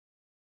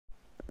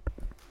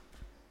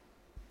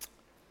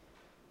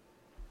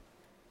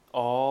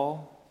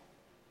All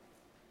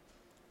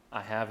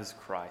I have is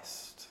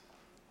Christ.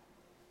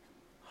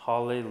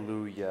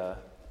 Hallelujah.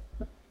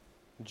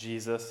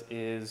 Jesus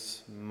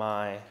is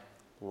my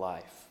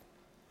life.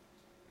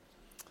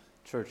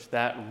 Church,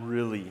 that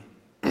really,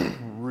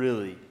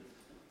 really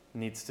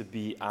needs to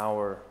be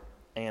our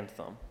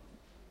anthem.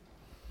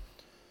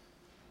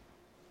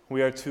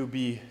 We are to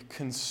be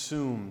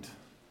consumed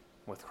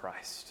with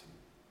Christ.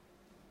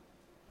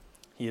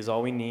 He is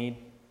all we need.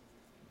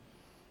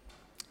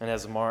 And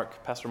as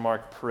Pastor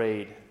Mark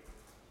prayed,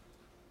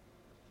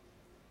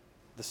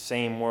 the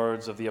same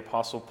words of the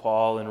Apostle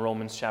Paul in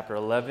Romans chapter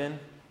 11,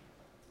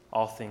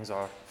 all things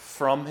are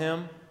from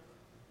him,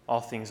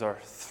 all things are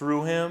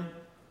through him,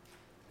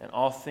 and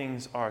all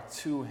things are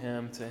to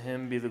him. To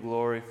him be the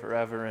glory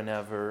forever and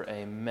ever.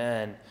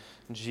 Amen.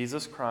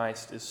 Jesus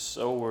Christ is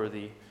so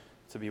worthy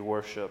to be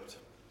worshiped.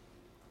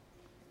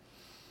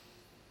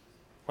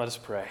 Let us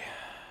pray.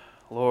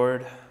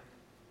 Lord,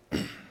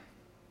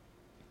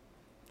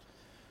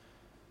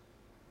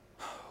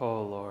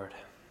 oh Lord,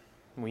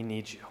 we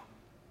need you.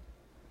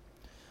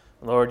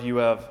 Lord, you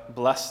have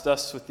blessed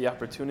us with the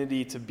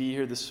opportunity to be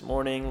here this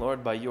morning,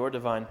 Lord, by your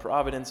divine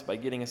providence, by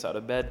getting us out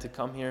of bed to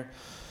come here.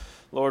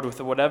 Lord,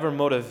 with whatever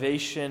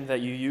motivation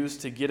that you use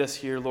to get us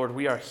here, Lord,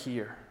 we are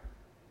here.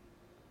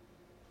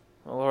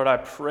 Lord, I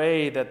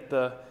pray that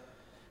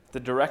the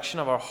direction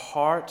of our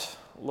heart,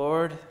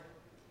 Lord,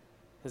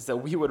 is that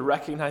we would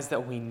recognize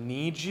that we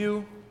need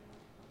you,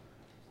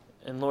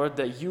 and Lord,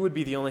 that you would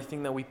be the only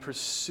thing that we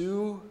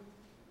pursue,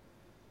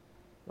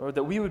 Lord,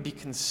 that we would be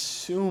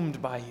consumed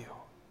by you.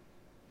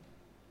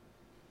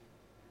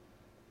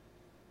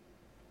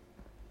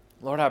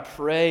 Lord, I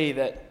pray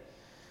that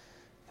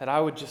I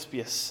would just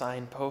be a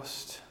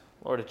signpost,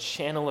 Lord, a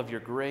channel of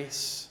your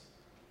grace.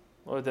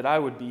 Lord, that I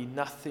would be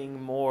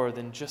nothing more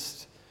than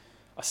just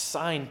a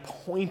sign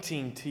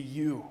pointing to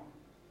you.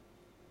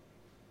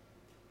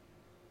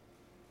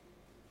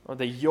 Lord,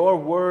 that your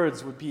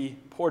words would be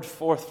poured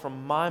forth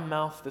from my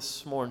mouth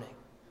this morning.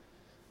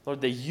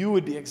 Lord, that you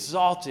would be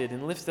exalted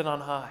and lifted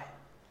on high.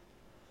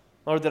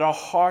 Lord, that our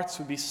hearts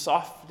would be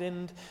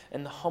softened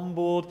and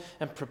humbled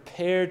and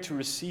prepared to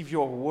receive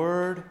your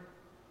word.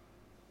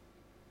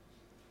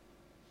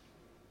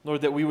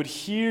 Lord, that we would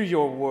hear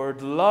your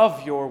word,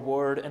 love your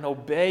word, and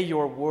obey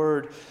your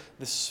word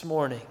this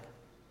morning.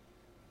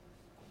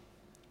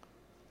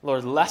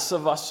 Lord, less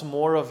of us,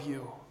 more of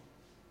you.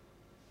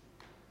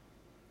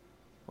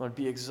 Lord,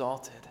 be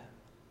exalted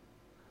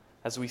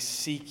as we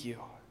seek you,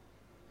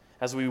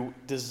 as we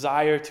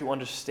desire to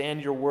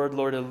understand your word.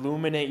 Lord,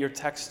 illuminate your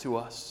text to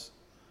us.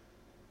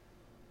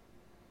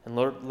 And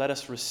Lord, let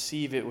us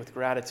receive it with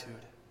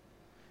gratitude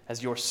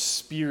as your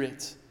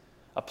Spirit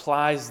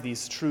applies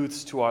these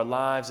truths to our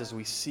lives as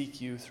we seek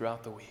you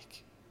throughout the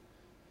week.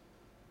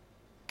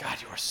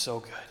 God, you are so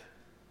good.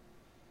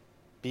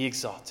 Be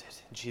exalted.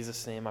 In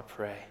Jesus' name I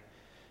pray.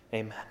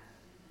 Amen.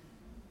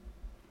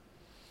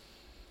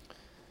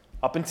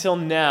 Up until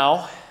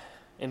now,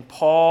 in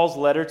Paul's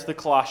letter to the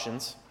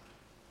Colossians,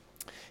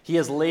 he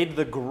has laid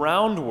the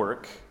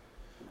groundwork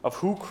of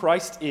who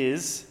Christ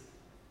is.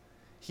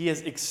 He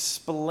has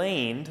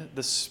explained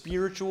the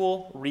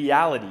spiritual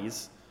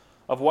realities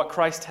of what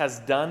Christ has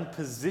done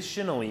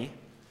positionally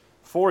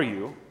for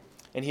you,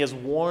 and he has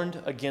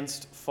warned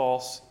against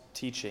false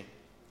teaching.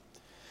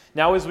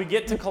 Now, as we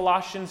get to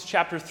Colossians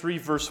chapter 3,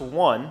 verse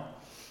 1,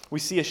 we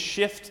see a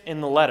shift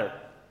in the letter.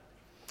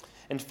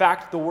 In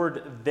fact, the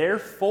word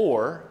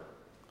therefore,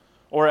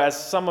 or as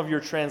some of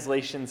your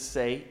translations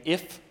say,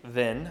 if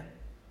then,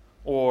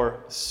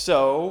 or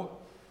so,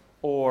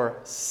 or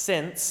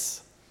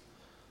since,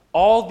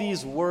 all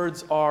these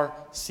words are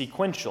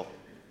sequential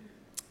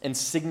and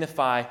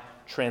signify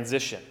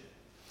transition.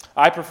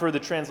 I prefer the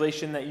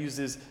translation that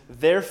uses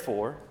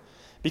therefore,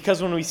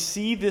 because when we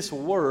see this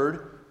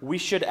word, we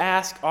should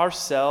ask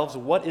ourselves,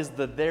 what is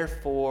the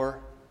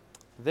therefore?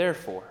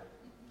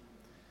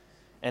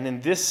 And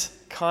in this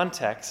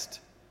context,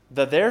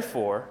 the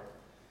therefore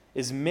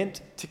is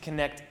meant to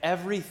connect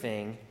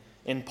everything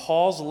in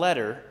Paul's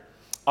letter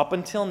up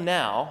until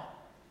now,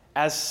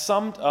 as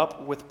summed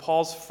up with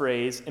Paul's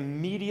phrase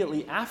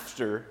immediately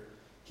after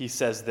he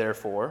says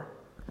therefore,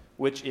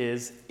 which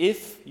is,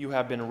 if you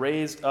have been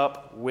raised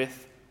up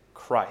with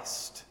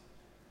Christ.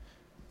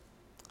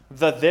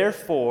 The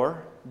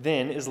therefore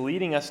then is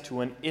leading us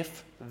to an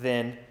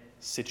if-then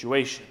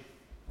situation.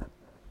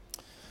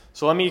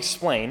 So let me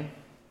explain,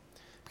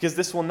 because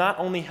this will not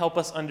only help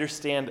us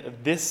understand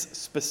this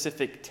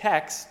specific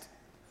text,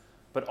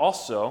 but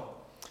also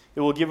it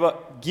will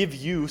give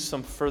you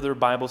some further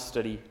Bible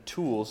study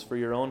tools for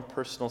your own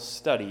personal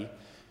study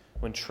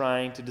when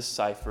trying to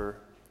decipher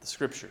the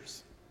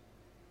Scriptures.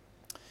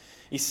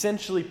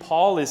 Essentially,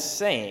 Paul is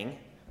saying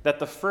that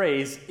the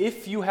phrase,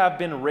 if you have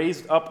been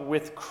raised up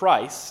with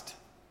Christ,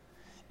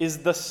 is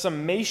the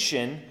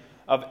summation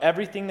of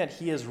everything that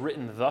he has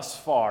written thus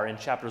far in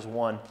chapters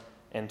 1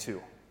 and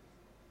 2.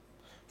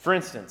 For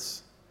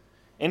instance,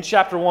 in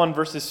chapter 1,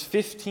 verses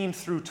 15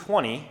 through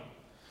 20,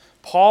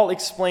 Paul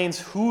explains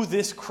who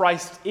this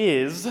Christ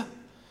is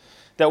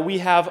that we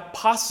have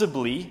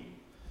possibly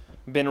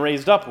been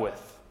raised up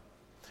with.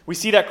 We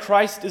see that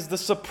Christ is the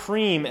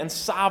supreme and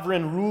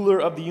sovereign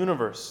ruler of the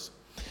universe,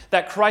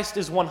 that Christ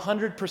is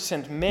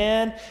 100%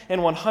 man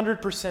and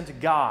 100%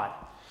 God.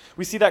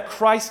 We see that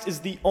Christ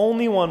is the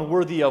only one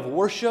worthy of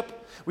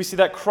worship. We see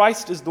that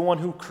Christ is the one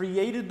who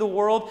created the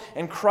world,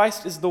 and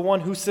Christ is the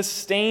one who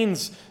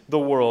sustains the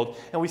world.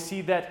 And we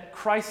see that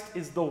Christ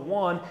is the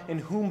one in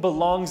whom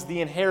belongs the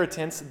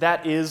inheritance,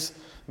 that is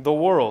the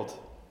world.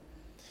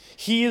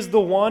 He is the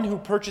one who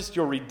purchased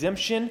your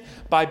redemption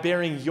by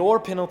bearing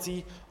your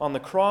penalty on the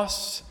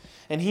cross,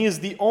 and He is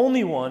the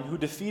only one who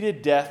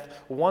defeated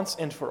death once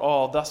and for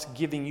all, thus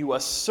giving you a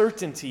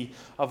certainty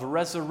of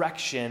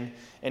resurrection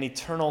and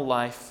eternal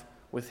life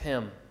with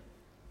Him.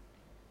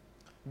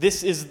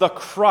 This is the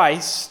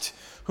Christ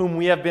whom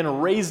we have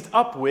been raised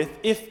up with,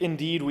 if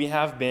indeed we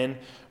have been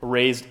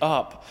raised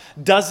up.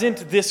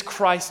 Doesn't this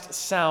Christ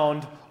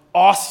sound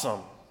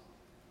awesome?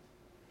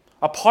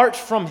 Apart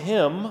from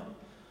Him,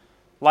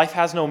 life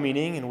has no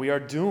meaning and we are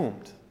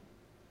doomed.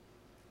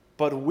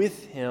 But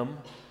with Him,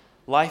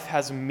 life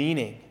has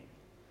meaning,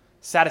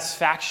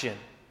 satisfaction,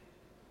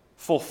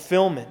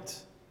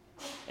 fulfillment,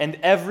 and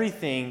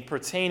everything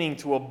pertaining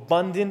to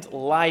abundant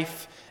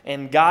life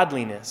and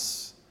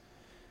godliness,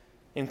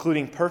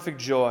 including perfect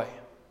joy,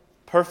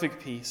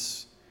 perfect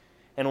peace,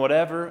 and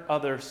whatever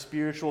other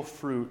spiritual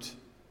fruit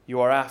you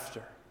are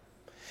after.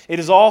 It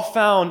is all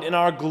found in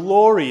our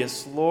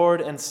glorious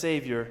Lord and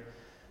Savior,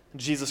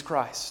 Jesus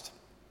Christ.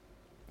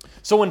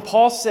 So when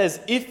Paul says,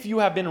 if you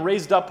have been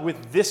raised up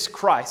with this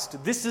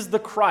Christ, this is the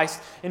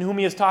Christ in whom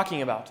he is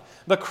talking about.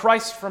 The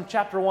Christ from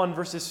chapter 1,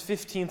 verses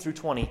 15 through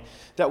 20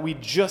 that we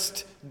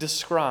just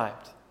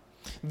described.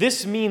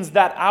 This means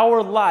that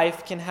our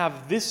life can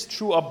have this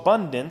true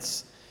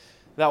abundance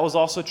that was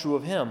also true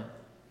of him.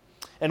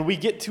 And we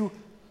get to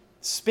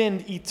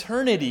spend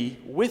eternity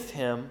with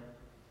him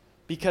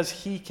because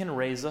he can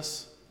raise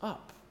us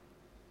up.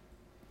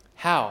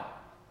 How?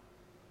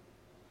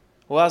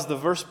 Well, as the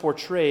verse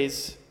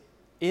portrays,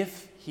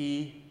 if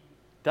he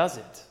does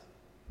it.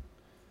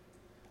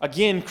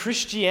 Again,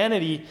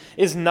 Christianity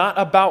is not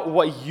about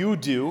what you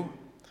do,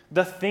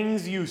 the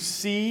things you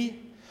see,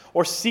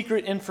 or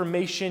secret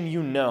information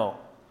you know,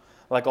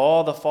 like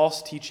all the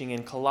false teaching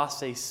in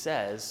Colossae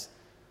says.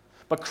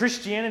 But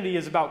Christianity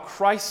is about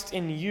Christ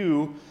in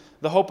you,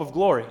 the hope of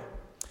glory.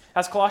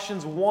 As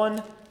Colossians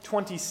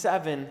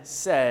 1:27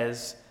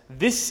 says,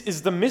 this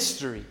is the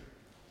mystery,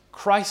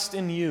 Christ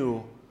in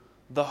you,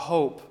 the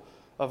hope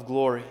of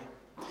glory.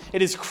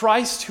 It is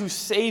Christ who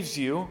saves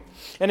you,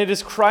 and it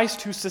is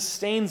Christ who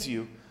sustains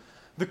you.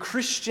 The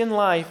Christian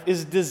life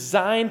is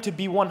designed to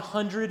be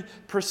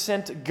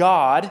 100%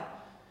 God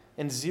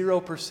and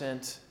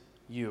 0%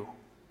 you.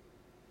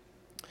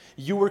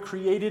 You were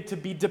created to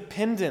be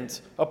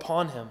dependent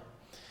upon Him.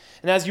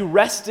 And as you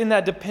rest in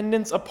that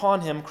dependence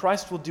upon Him,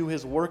 Christ will do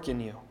His work in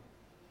you,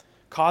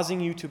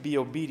 causing you to be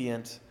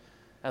obedient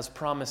as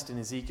promised in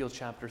Ezekiel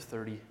chapter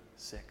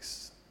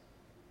 36.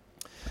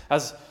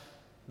 As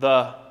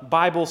the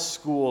Bible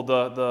school,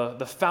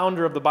 the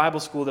founder of the Bible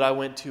school that I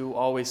went to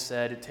always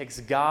said, it takes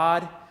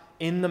God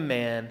in the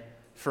man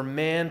for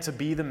man to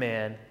be the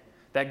man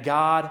that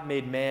God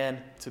made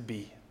man to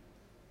be.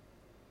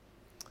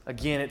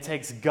 Again, it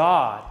takes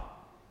God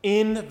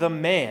in the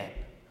man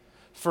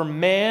for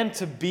man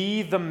to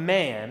be the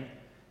man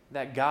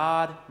that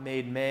God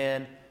made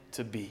man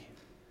to be.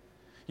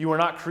 You are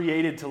not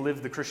created to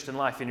live the Christian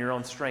life in your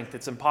own strength.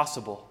 It's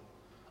impossible.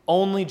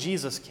 Only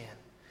Jesus can.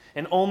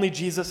 And only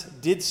Jesus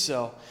did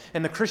so.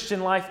 And the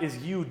Christian life is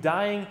you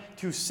dying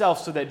to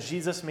self so that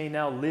Jesus may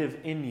now live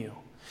in you.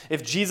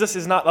 If Jesus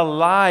is not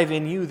alive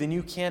in you, then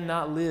you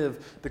cannot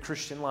live the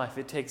Christian life.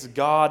 It takes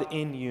God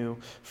in you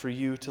for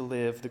you to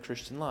live the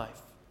Christian life.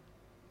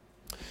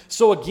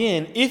 So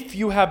again, if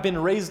you have been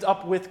raised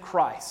up with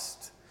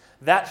Christ,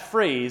 that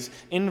phrase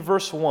in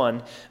verse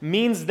 1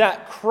 means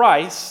that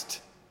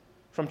Christ,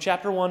 from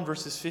chapter 1,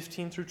 verses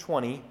 15 through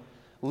 20,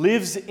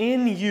 lives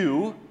in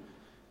you,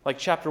 like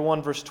chapter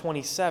 1, verse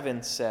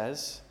 27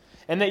 says,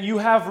 and that you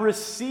have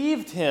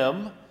received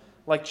Him,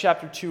 like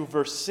chapter 2,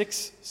 verse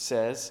 6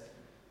 says,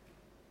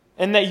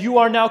 and that you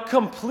are now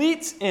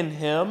complete in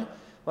Him,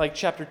 like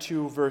chapter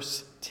 2,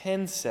 verse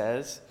 10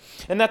 says,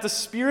 and that the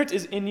Spirit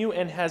is in you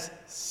and has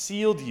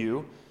sealed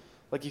you,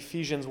 like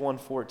Ephesians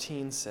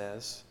 1:14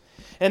 says,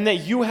 and that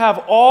you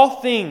have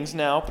all things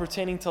now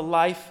pertaining to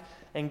life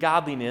and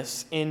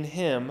godliness in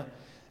Him,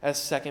 as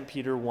 2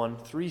 Peter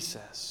 1:3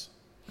 says.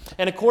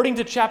 And according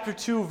to chapter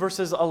 2,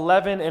 verses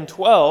 11 and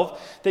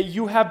 12, that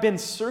you have been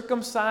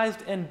circumcised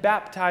and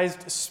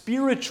baptized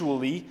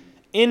spiritually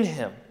in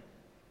Him.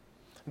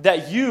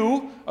 That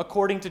you,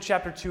 according to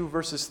chapter 2,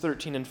 verses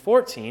 13 and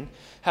 14,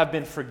 have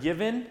been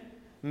forgiven,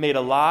 made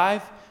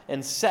alive,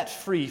 and set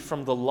free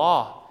from the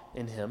law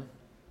in Him.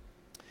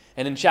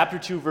 And in chapter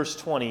 2, verse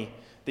 20,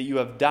 that you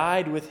have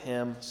died with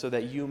Him so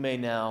that you may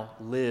now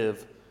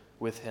live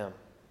with Him.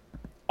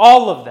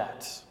 All of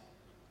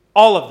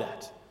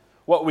that,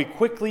 what we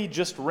quickly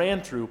just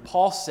ran through,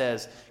 Paul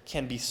says,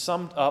 can be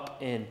summed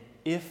up in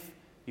if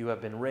you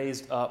have been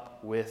raised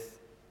up with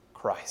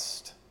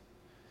Christ.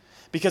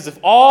 Because if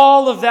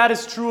all of that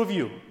is true of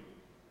you,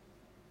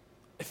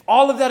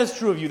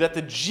 that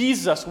the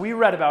Jesus we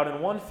read about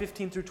in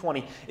 1:15 through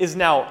 20 is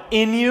now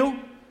in you,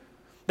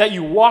 that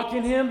you walk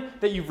in Him,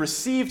 that you've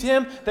received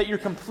Him, that you're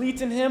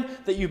complete in Him,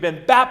 that you've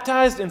been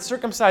baptized and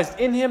circumcised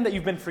in Him, that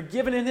you've been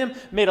forgiven in Him,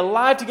 made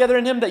alive together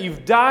in Him, that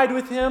you've died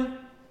with Him,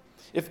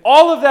 if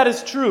all of that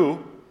is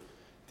true,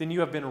 then you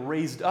have been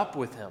raised up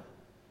with Him,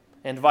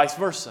 and vice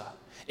versa.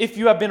 If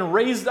you have been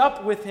raised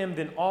up with Him,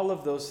 then all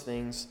of those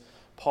things,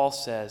 Paul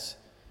says,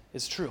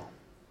 is true.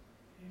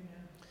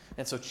 Amen.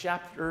 And so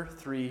chapter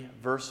 3,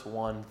 verse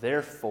 1,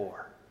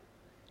 therefore,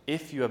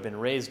 if you have been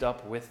raised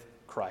up with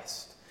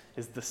Christ,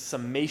 is the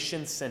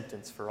summation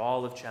sentence for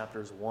all of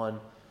chapters 1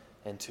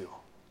 and 2.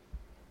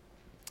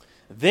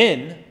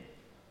 Then,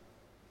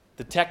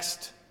 the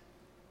text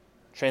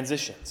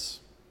transitions.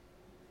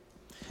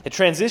 It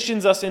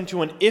transitions us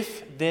into an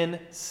if-then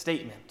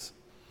statement.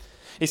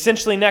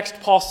 Essentially, next,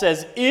 Paul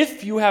says,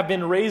 if you have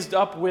been raised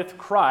up with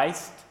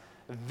Christ,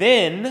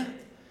 then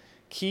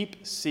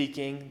keep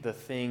seeking the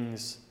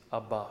things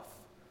above.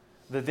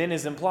 The then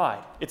is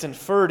implied. It's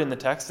inferred in the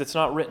text. It's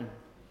not written.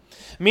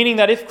 Meaning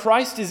that if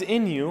Christ is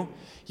in you,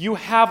 you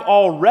have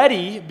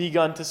already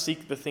begun to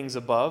seek the things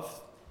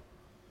above.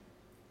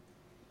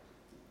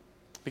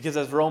 Because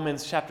as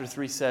Romans chapter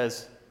 3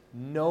 says,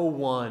 no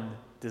one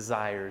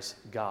desires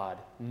God.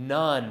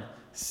 None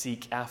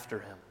seek after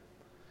Him.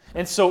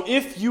 And so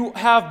if you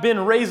have been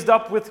raised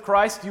up with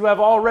Christ, you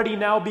have already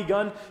now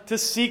begun to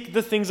seek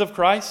the things of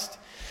Christ.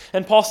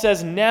 And Paul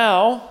says,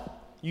 now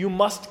you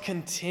must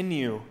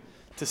continue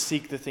to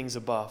seek the things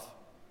above.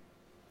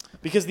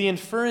 Because the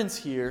inference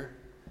here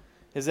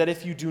is that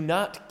if you do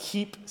not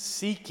keep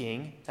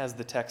seeking, as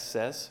the text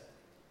says,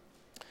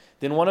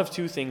 then one of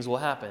two things will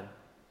happen.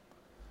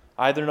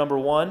 Either, number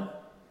one,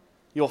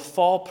 you'll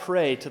fall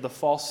prey to the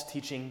false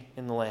teaching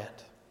in the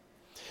land.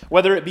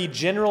 Whether it be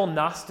general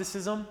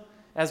Gnosticism,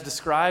 as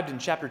described in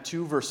chapter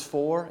 2, verse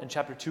 4 and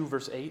chapter 2,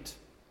 verse 8,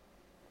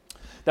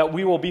 that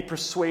we will be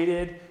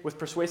persuaded with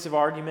persuasive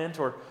argument,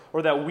 or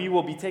that we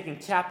will be taken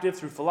captive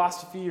through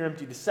philosophy or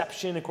empty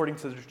deception according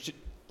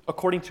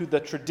to the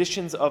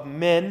traditions of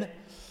men,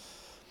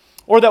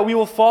 or that we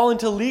will fall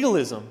into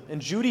legalism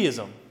and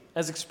Judaism,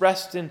 as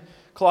expressed in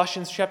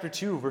Colossians chapter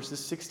 2, verses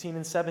 16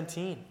 and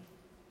 17.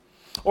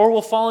 Or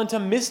we'll fall into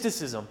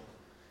mysticism,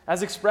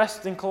 as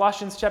expressed in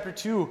Colossians chapter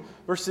 2,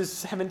 verses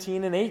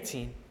 17 and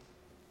 18.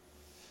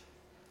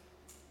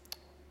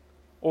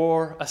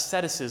 Or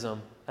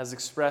asceticism, as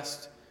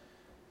expressed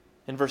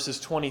in verses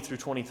 20 through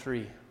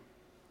 23.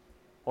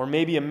 Or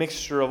maybe a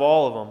mixture of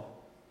all of them,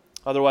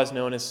 otherwise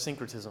known as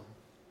syncretism.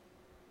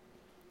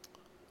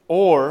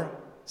 Or,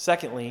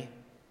 secondly,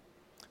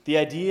 the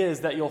idea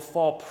is that you'll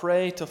fall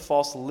prey to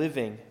false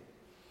living,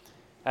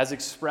 as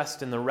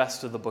expressed in the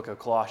rest of the book of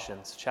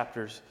Colossians,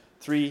 chapters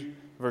 3,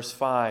 verse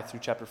 5 through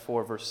chapter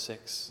 4, verse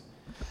 6,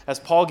 as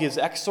Paul gives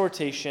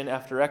exhortation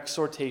after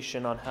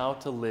exhortation on how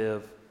to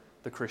live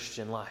the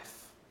Christian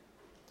life.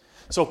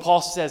 So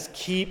Paul says,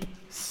 keep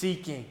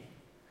seeking.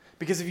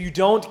 Because if you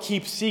don't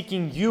keep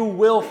seeking, you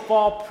will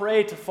fall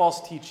prey to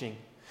false teaching.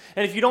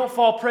 And if you don't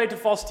fall prey to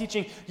false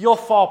teaching, you'll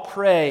fall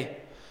prey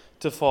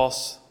to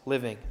false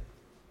living.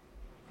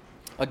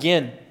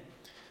 Again,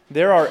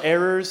 there are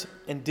errors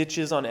and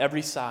ditches on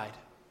every side.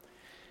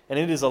 And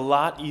it is a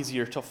lot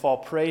easier to fall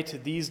prey to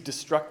these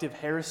destructive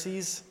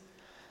heresies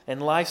and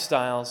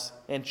lifestyles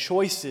and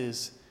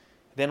choices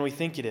than we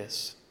think it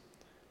is.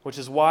 Which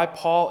is why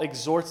Paul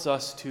exhorts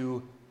us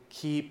to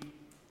keep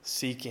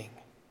seeking.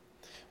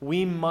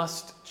 We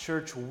must,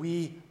 church,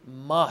 we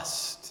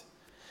must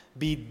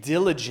be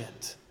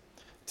diligent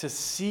to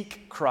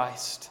seek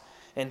Christ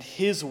and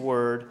His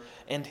word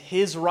and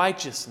His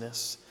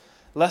righteousness,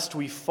 lest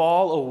we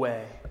fall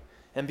away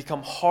and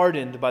become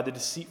hardened by the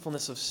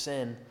deceitfulness of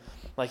sin,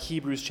 like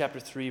Hebrews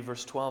chapter 3,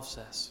 verse 12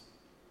 says.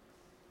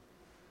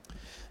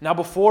 Now,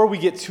 before we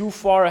get too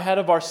far ahead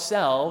of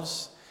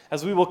ourselves,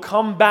 as we will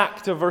come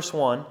back to verse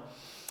 1,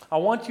 I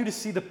want you to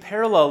see the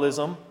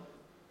parallelism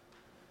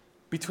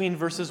between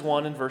verses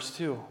 1 and verse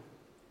 2.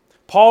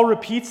 Paul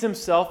repeats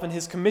himself in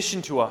his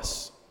commission to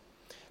us.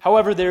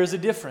 However, there is a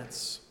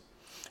difference.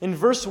 In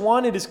verse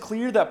 1, it is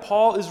clear that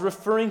Paul is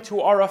referring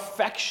to our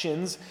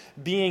affections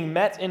being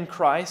met in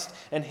Christ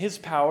and His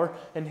power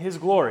and His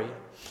glory.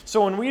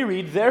 So when we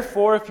read,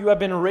 therefore, if you have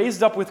been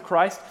raised up with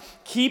Christ,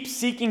 keep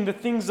seeking the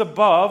things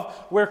above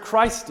where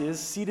Christ is,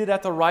 seated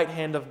at the right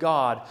hand of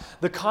God.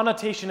 The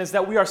connotation is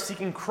that we are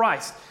seeking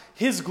Christ,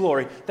 His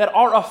glory, that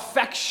our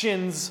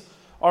affections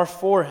are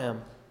for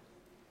Him.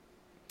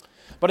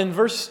 But in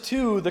verse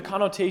 2, the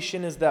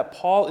connotation is that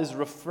Paul is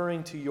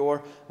referring to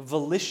your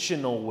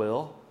volitional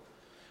will,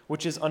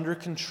 which is under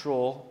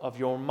control of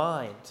your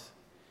mind.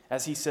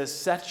 As he says,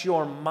 set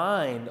your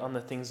mind on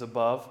the things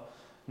above,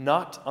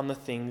 not on the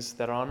things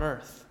that are on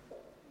earth.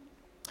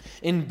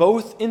 In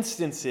both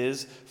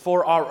instances,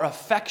 for our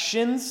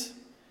affections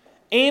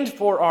and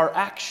for our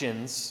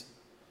actions,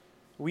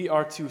 we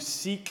are to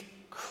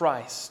seek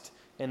Christ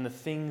and the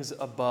things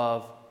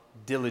above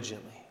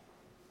diligently.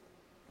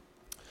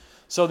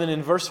 So then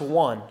in verse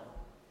 1,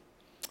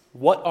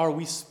 what are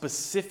we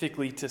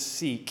specifically to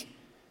seek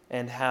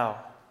and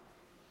how?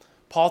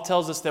 Paul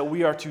tells us that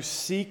we are to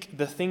seek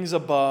the things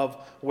above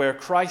where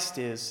Christ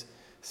is,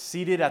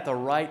 seated at the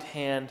right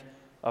hand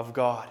of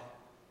God.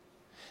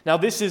 Now,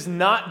 this is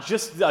not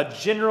just a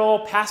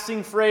general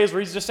passing phrase where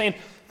he's just saying,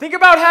 think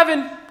about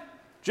heaven.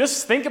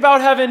 Just think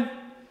about heaven.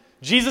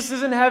 Jesus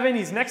is in heaven.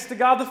 He's next to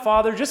God the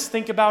Father. Just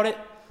think about it.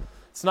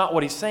 It's not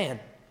what he's saying.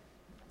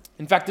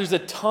 In fact, there's a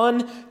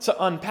ton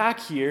to unpack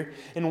here.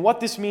 And what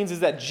this means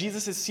is that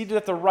Jesus is seated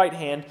at the right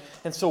hand.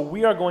 And so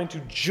we are going to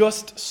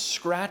just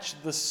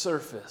scratch the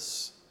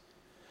surface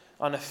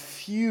on a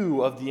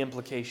few of the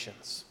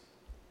implications.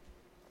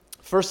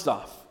 First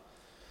off,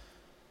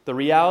 the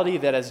reality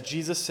that as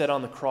Jesus said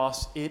on the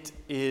cross, it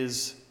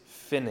is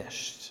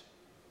finished.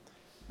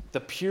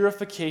 The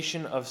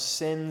purification of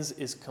sins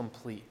is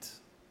complete.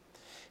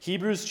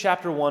 Hebrews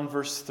chapter 1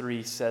 verse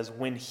 3 says,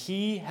 when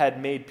he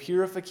had made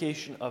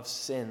purification of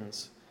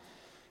sins,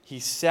 he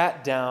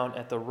sat down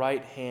at the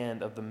right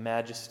hand of the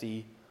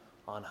majesty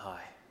on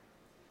high.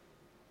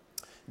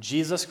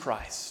 Jesus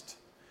Christ,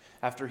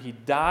 after he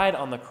died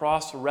on the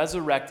cross,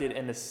 resurrected,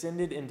 and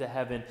ascended into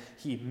heaven,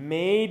 he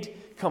made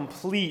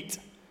complete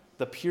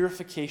the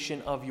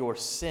purification of your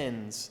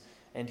sins,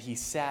 and he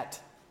sat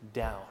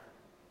down.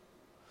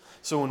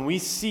 So when we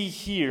see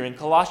here in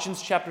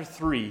Colossians chapter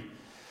 3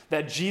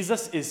 that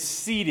Jesus is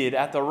seated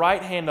at the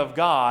right hand of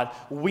God,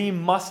 we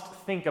must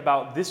think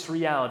about this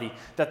reality,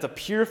 that the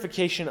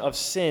purification of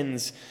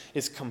sins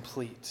is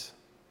complete.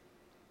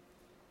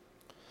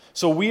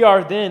 So we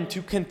are then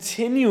to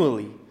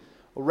continually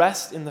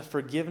rest in the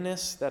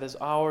forgiveness that is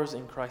ours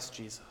in Christ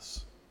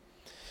Jesus.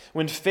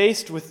 When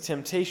faced with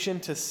temptation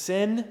to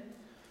sin,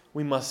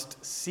 we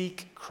must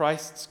seek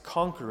Christ's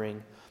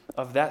conquering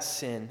of that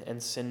sin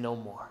and sin no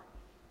more.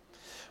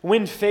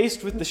 When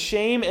faced with the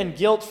shame and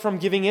guilt from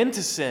giving in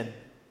to sin,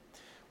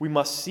 we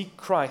must seek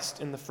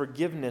Christ in the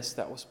forgiveness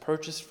that was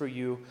purchased for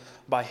you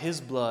by his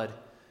blood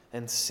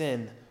and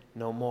sin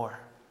no more.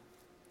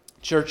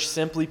 Church,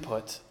 simply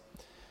put,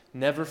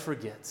 never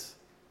forget,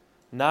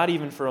 not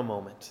even for a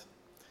moment,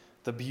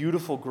 the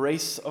beautiful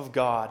grace of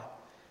God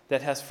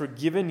that has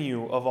forgiven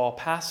you of all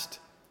past,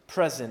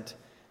 present,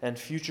 and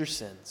future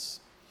sins,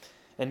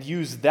 and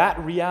use that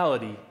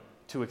reality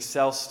to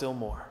excel still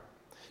more,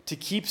 to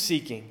keep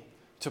seeking,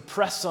 to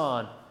press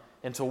on,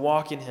 and to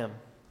walk in him.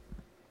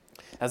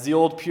 As the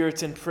old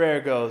Puritan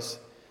prayer goes,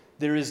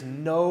 there is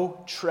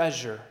no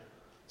treasure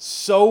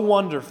so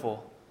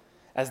wonderful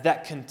as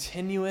that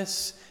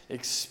continuous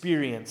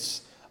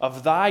experience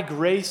of thy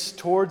grace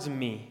towards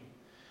me,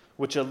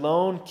 which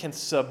alone can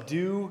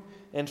subdue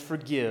and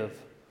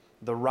forgive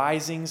the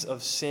risings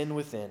of sin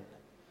within.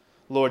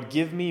 Lord,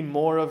 give me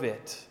more of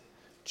it.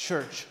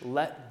 Church,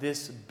 let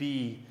this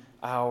be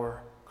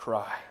our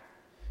cry.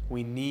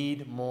 We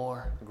need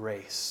more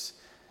grace,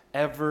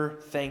 ever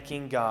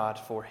thanking God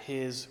for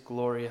his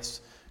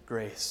glorious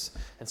grace.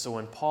 And so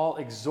when Paul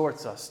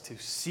exhorts us to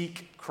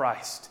seek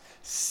Christ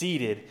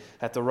seated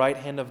at the right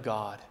hand of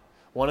God,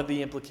 one of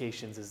the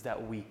implications is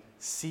that we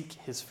seek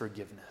his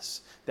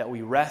forgiveness, that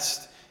we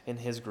rest in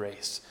his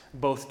grace,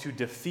 both to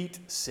defeat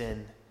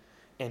sin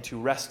and to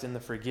rest in the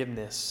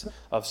forgiveness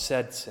of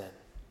said sin.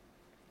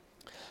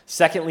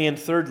 Secondly and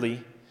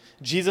thirdly,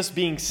 Jesus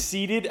being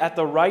seated at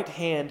the right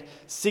hand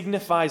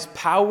signifies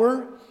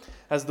power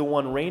as the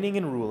one reigning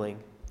and ruling,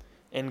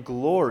 and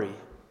glory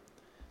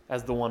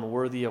as the one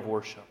worthy of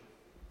worship.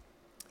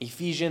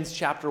 Ephesians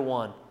chapter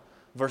 1,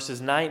 verses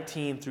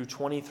 19 through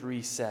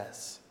 23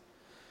 says,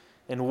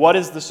 "And what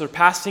is the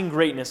surpassing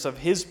greatness of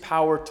his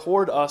power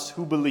toward us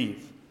who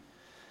believe?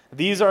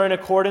 These are in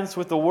accordance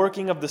with the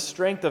working of the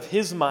strength of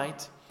his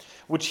might,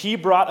 which he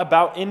brought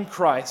about in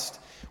Christ,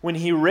 when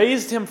he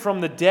raised him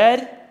from the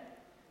dead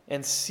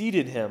and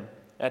seated him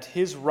at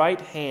his right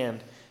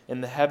hand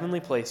in the heavenly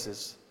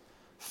places,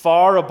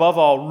 far above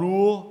all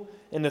rule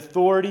and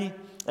authority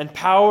and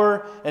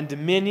power and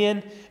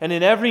dominion, and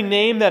in every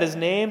name that is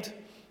named,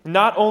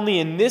 not only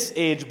in this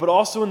age, but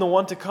also in the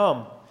one to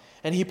come.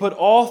 And he put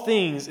all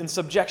things in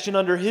subjection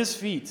under his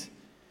feet,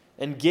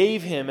 and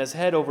gave him as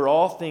head over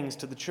all things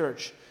to the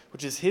church,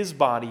 which is his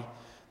body,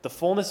 the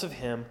fullness of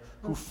him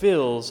who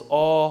fills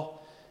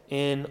all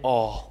in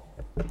all."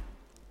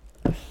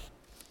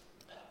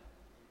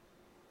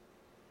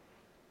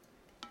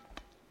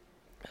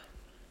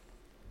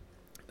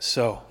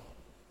 So,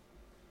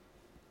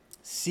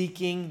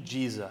 seeking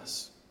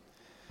Jesus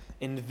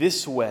in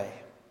this way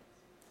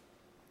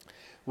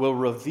will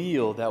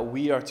reveal that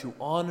we are to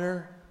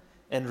honor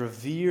and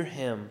revere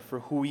him for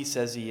who he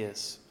says he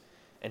is.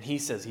 And he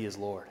says he is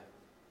Lord.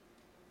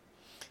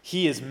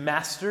 He is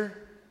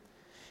master.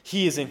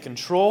 He is in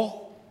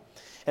control.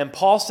 And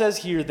Paul says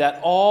here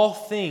that all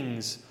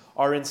things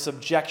are in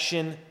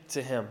subjection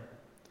to him.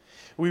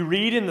 We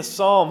read in the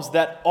Psalms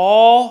that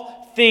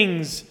all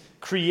things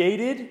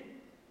created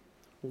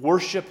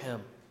worship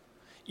him.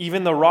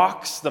 Even the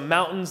rocks, the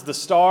mountains, the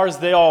stars,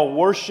 they all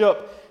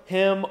worship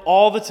him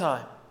all the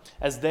time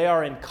as they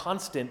are in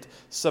constant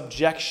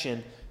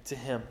subjection to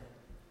him.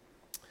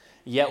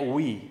 Yet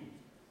we,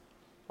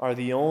 are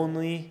the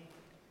only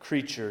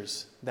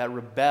creatures that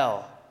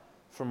rebel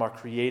from our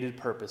created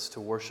purpose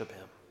to worship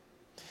Him.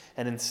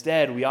 And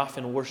instead, we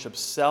often worship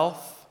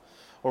self,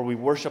 or we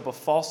worship a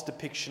false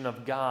depiction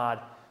of God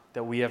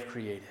that we have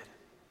created.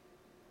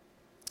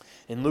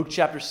 In Luke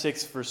chapter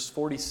 6, verse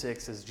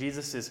 46, as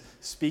Jesus is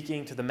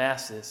speaking to the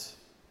masses,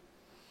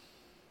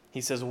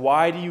 He says,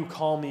 "Why do you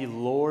call me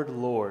Lord,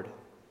 Lord,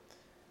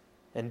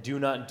 and do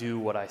not do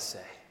what I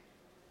say?"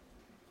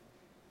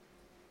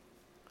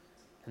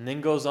 And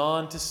then goes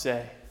on to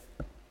say,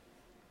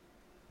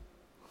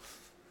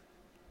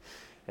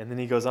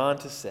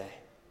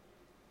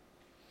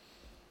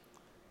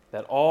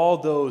 that all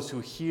those who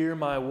hear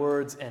my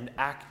words and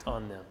act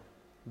on them,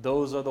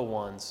 those are the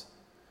ones,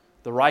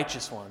 the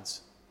righteous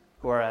ones,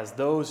 who are as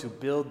those who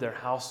build their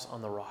house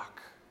on the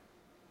rock.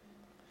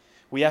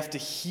 We have to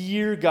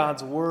hear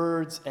God's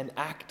words and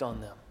act on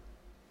them.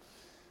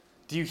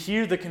 Do you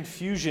hear the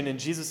confusion in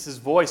Jesus'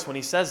 voice when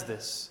He says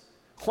this?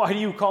 Why do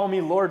you call me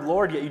Lord,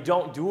 Lord, yet you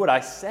don't do what I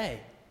say?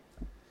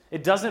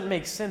 It doesn't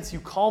make sense. You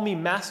call me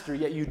Master,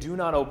 yet you do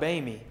not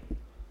obey me.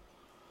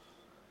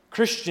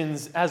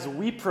 Christians, as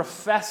we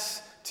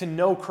profess to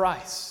know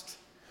Christ,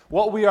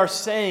 what we are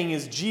saying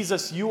is,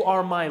 Jesus, you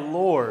are my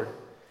Lord.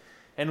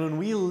 And when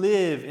we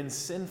live in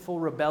sinful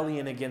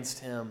rebellion against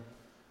Him,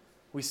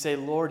 we say,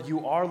 Lord,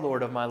 you are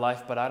Lord of my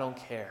life, but I don't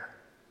care.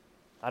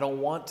 I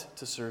don't want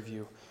to serve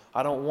you.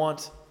 I don't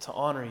want to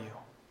honor you.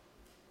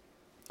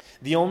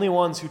 The only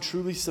ones who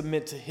truly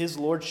submit to His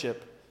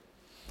lordship,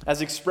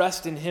 as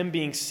expressed in Him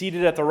being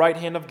seated at the right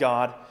hand of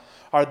God,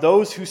 are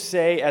those who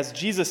say, as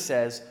Jesus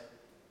says,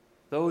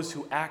 those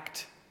who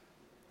act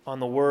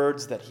on the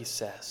words that He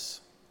says.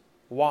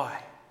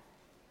 Why?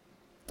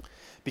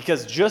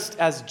 Because just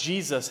as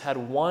Jesus had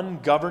one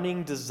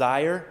governing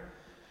desire,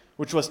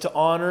 which was to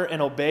honor and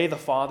obey the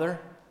Father,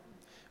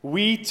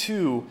 we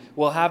too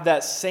will have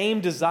that same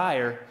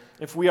desire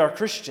if we are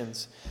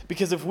Christians.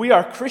 Because if we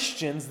are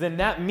Christians, then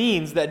that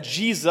means that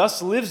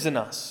Jesus lives in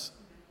us.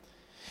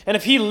 And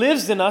if He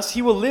lives in us,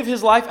 He will live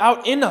His life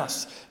out in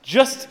us,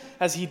 just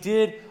as He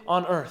did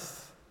on earth.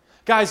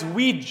 Guys,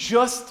 we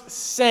just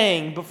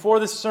sang before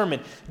this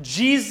sermon,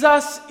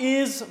 Jesus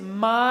is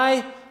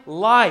my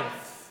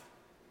life.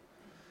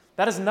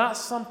 That is not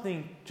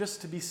something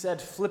just to be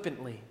said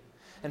flippantly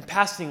and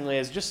passingly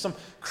as just some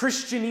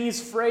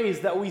Christianese phrase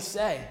that we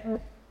say.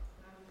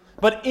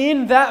 But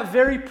in that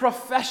very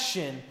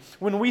profession,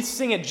 when we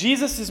sing it,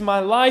 Jesus is my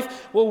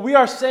life, what we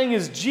are saying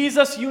is,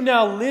 Jesus, you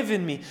now live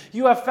in me.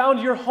 You have found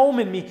your home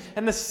in me.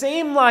 And the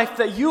same life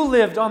that you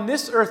lived on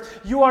this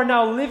earth, you are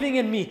now living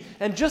in me.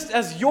 And just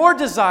as your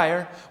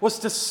desire was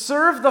to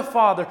serve the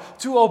Father,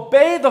 to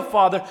obey the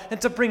Father,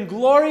 and to bring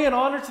glory and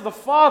honor to the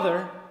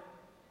Father,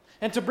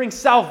 and to bring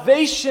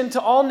salvation to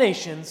all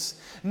nations,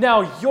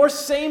 now your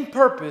same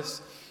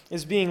purpose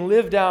is being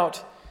lived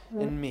out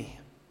in me.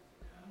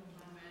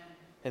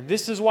 And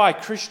this is why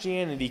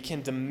Christianity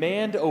can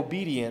demand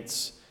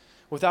obedience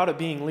without it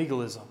being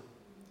legalism.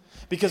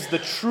 Because the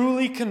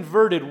truly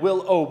converted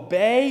will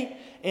obey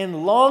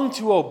and long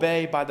to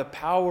obey by the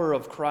power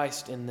of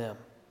Christ in them.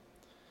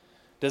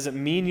 Does it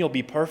mean you'll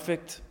be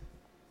perfect?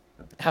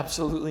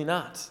 Absolutely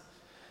not.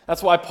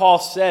 That's why Paul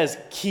says,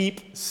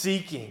 keep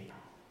seeking.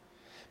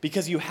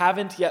 Because you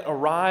haven't yet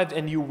arrived,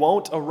 and you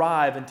won't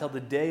arrive until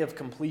the day of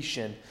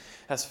completion,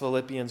 as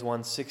Philippians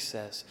 1:6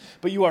 says.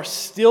 But you are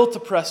still to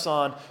press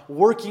on,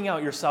 working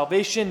out your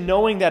salvation,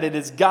 knowing that it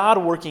is God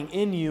working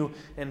in you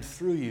and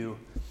through you,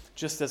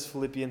 just as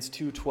Philippians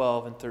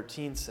 2:12 and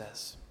 13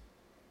 says.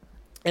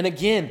 And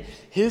again,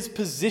 His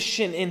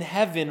position in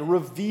heaven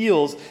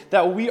reveals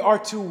that we are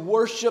to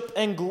worship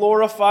and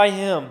glorify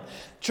Him.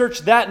 Church,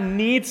 that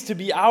needs to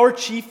be our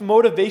chief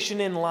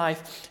motivation in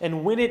life,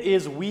 and when it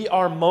is, we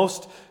are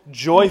most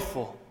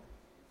joyful.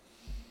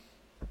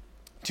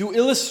 To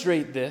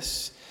illustrate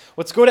this,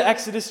 let's go to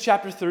Exodus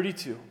chapter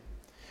 32,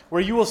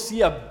 where you will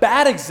see a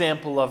bad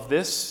example of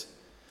this,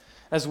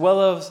 as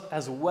well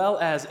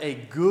as a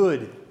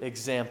good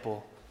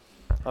example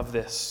of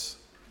this.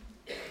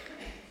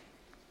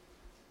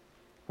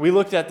 We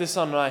looked at this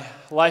on my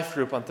life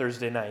group on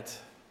Thursday night.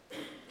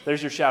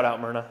 There's your shout out,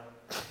 Myrna.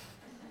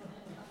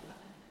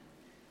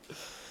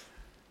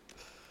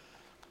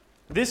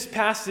 This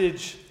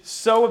passage,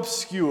 so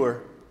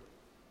obscure,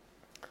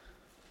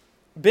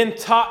 been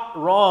taught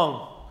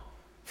wrong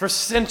for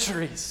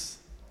centuries.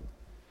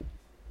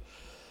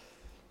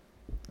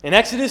 In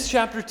Exodus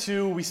chapter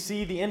 2, we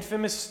see the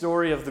infamous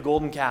story of the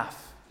golden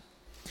calf.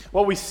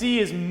 What we see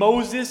is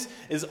Moses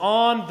is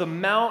on the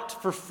mount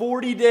for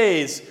 40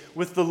 days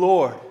with the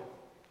Lord.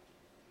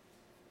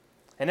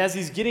 And as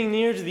he's getting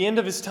near to the end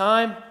of his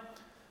time,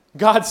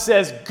 God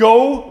says,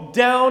 go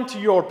down to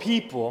your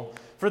people,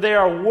 for they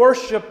are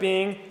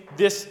worshiping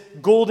this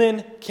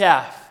golden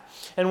calf.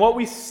 And what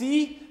we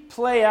see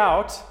play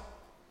out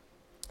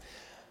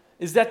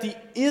is that the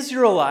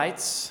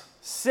Israelites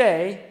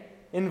say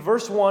in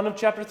verse 1 of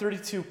chapter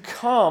 32,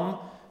 come,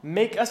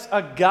 make us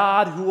a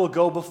God who will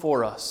go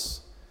before us.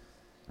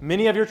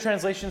 Many of your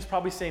translations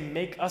probably say,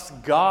 make us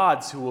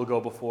gods who will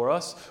go before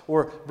us,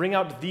 or bring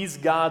out these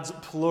gods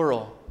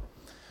plural.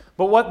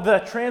 But what the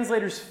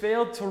translators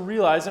failed to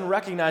realize and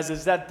recognize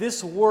is that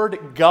this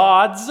word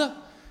gods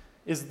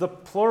is the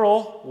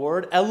plural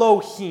word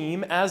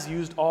Elohim, as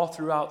used all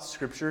throughout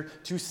Scripture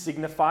to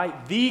signify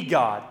the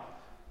God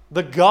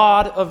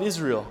of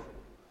Israel,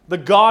 the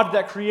God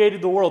that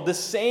created the world. The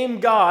same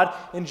God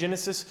in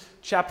Genesis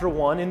chapter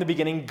 1, in the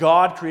beginning,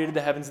 God created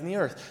the heavens and the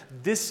earth.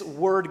 This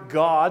word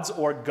gods,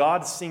 or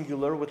God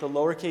singular with a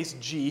lowercase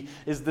g,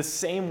 is the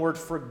same word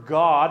for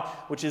God,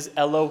 which is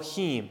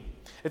Elohim.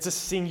 It's a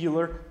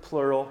singular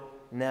plural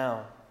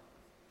noun.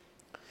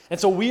 And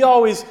so we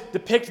always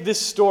depict this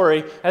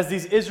story as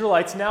these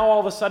Israelites now all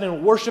of a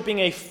sudden worshiping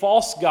a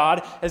false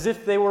god as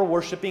if they were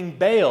worshiping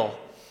Baal.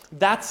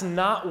 That's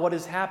not what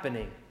is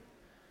happening.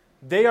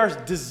 They are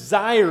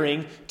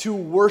desiring to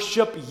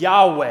worship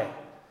Yahweh.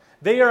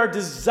 They are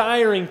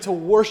desiring to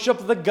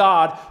worship the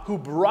God who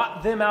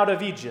brought them out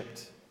of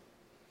Egypt.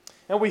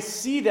 And we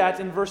see that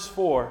in verse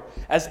 4,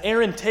 as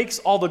Aaron takes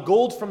all the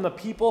gold from the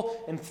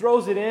people and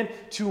throws it in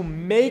to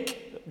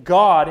make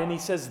God, and he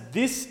says,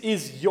 "This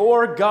is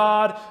your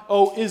God,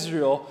 O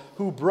Israel,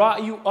 who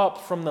brought you up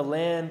from the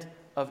land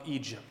of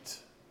Egypt."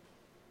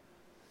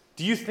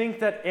 Do you think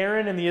that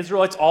Aaron and the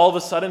Israelites all of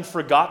a sudden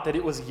forgot that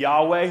it was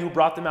Yahweh who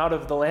brought them out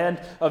of the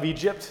land of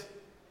Egypt?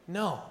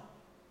 No.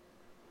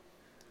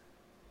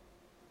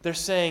 They're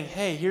saying,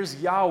 hey,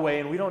 here's Yahweh,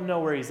 and we don't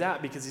know where he's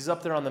at because he's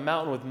up there on the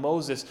mountain with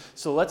Moses,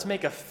 so let's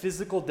make a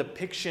physical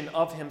depiction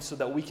of him so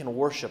that we can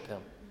worship him.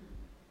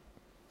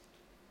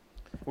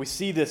 We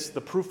see this,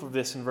 the proof of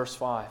this, in verse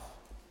 5.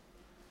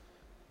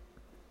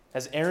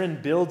 As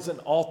Aaron builds an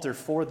altar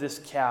for this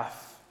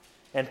calf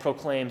and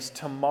proclaims,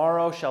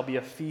 "Tomorrow shall be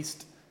a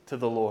feast to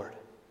the Lord.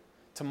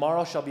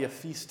 Tomorrow shall be a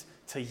feast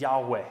to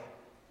Yahweh."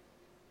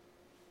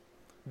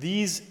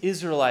 These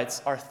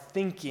Israelites are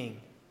thinking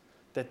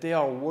that they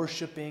are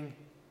worshiping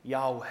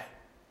Yahweh.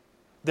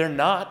 They're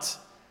not,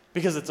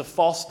 because it's a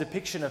false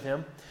depiction of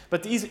him.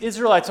 But these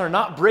Israelites are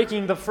not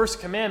breaking the first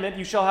commandment,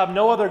 "You shall have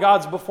no other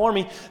gods before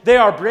me." They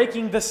are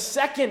breaking the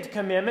second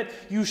commandment,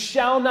 "You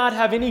shall not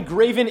have any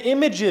graven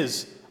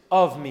images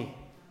of me."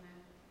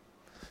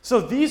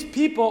 So these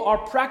people are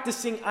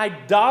practicing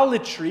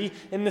idolatry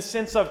in the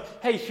sense of,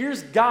 hey,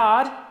 here's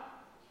God,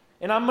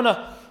 and I'm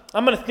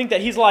gonna think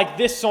that he's like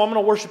this, so I'm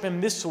gonna worship him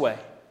this way.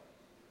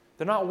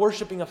 They're not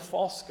worshiping a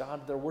false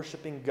God, they're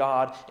worshiping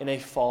God in a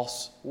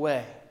false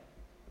way.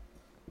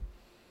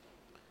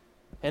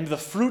 And the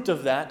fruit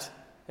of that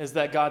is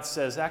that God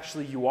says,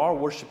 actually, you are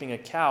worshiping a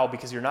cow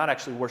because you're not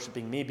actually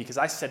worshiping me, because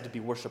I said to be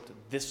worshiped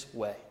this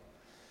way.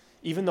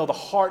 Even though the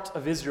heart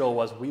of Israel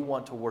was, we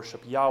want to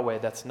worship Yahweh,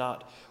 that's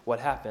not what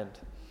happened.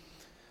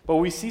 But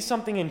we see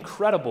something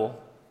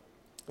incredible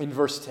in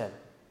verse 10.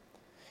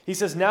 He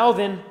says, "Now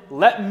then,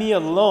 let me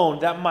alone,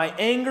 that my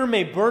anger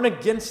may burn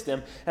against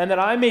them, and that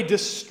I may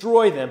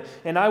destroy them,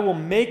 and I will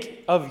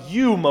make of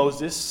you,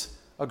 Moses,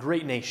 a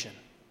great nation."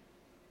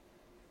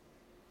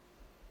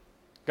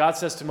 God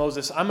says to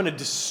Moses, I'm going to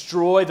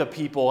destroy the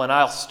people, and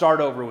I'll start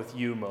over with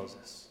you,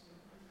 Moses.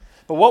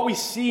 But what we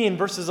see in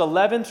verses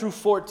 11 through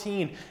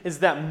 14 is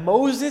that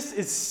Moses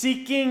is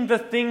seeking the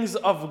things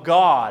of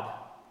God,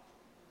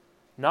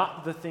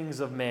 not the things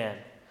of man.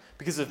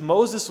 Because if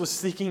Moses was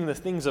seeking the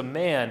things of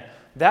man,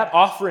 that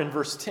offer in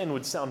verse 10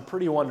 would sound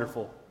pretty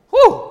wonderful.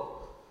 Whew!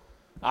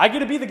 I get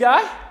to be the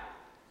guy?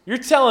 You're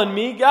telling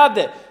me, God,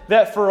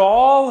 that for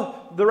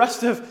all the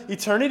rest of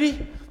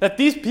eternity, that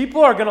these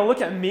people are going to look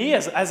at me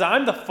as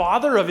I'm the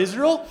father of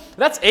Israel?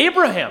 That's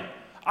Abraham.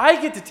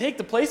 I get to take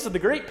the place of the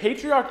great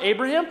patriarch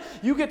Abraham.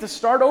 You get to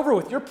start over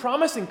with your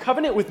promise and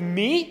covenant with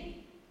me?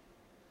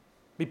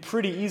 It'd be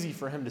pretty easy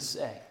for him to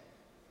say.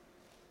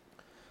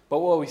 But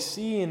what we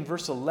see in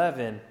verse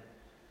 11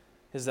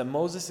 is that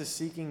Moses is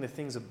seeking the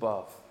things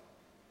above.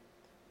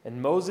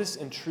 And Moses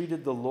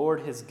entreated the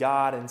Lord his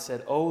God and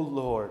said, "O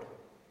Lord,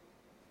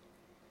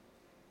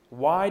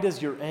 why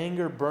does your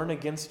anger burn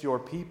against your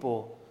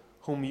people,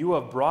 whom you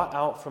have brought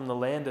out from the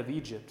land of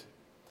Egypt,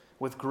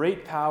 with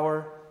great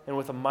power and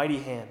with a mighty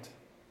hand?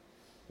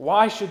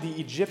 Why should the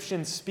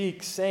Egyptians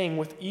speak, saying,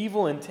 with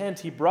evil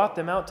intent he brought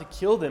them out to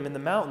kill them in the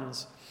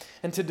mountains,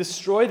 and to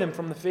destroy them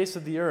from the face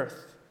of the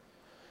earth?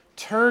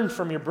 Turn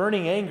from your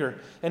burning anger,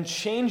 and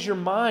change your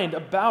mind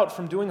about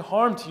from doing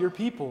harm to your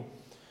people.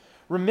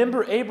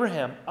 Remember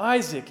Abraham,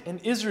 Isaac, and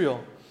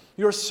Israel,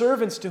 your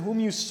servants to whom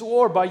you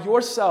swore by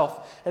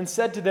yourself and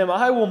said to them,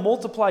 I will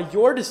multiply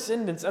your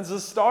descendants as the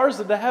stars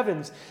of the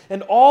heavens,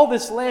 and all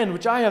this land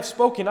which I have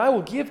spoken I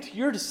will give to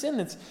your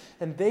descendants,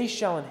 and they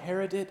shall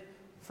inherit it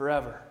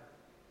forever."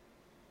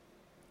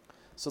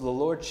 So the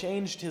Lord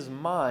changed his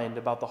mind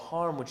about the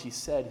harm which he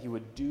said he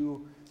would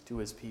do to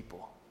his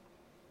people.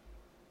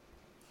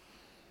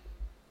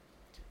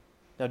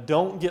 Now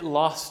don't get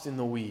lost in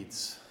the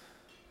weeds.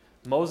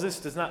 Moses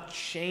does not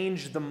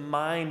change the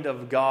mind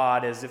of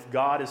God as if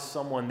God is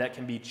someone that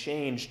can be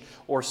changed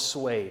or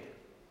swayed.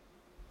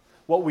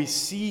 What we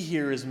see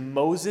here is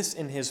Moses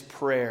in his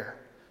prayer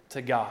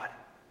to God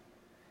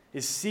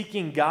is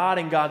seeking God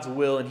and God's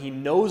will, and he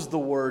knows the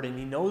word and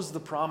he knows the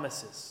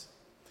promises.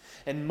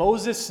 And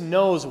Moses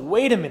knows,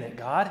 wait a minute,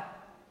 God,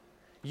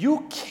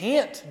 You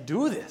can't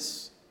do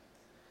this.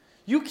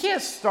 You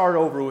can't start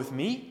over with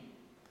me.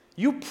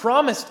 You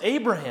promised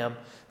Abraham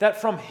that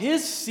from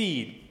his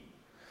seed,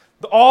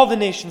 all the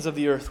nations of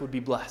the earth would be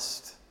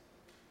blessed.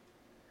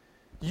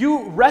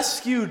 You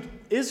rescued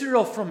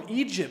Israel from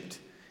Egypt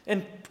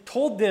and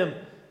told them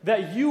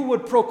that you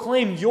would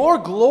proclaim your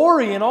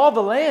glory in all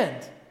the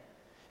land.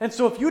 And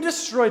so if you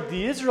destroyed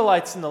the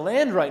Israelites in the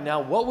land right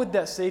now, what would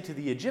that say to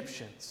the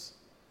Egyptians?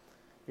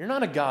 You're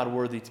not a God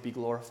worthy to be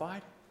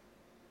glorified.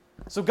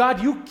 So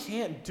God, you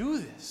can't do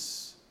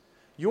this.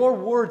 Your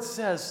word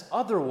says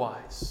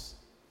otherwise.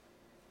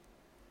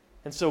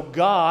 And so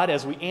God,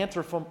 as we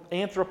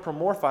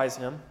anthropomorphize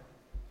him,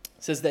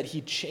 says that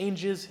he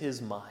changes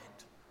his mind.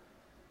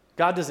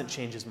 God doesn't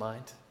change his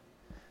mind.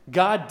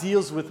 God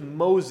deals with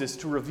Moses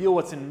to reveal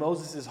what's in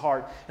Moses'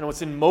 heart. And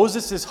what's in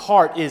Moses'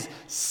 heart is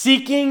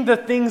seeking the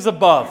things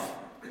above.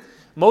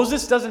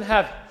 Moses doesn't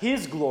have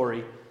his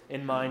glory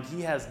in mind.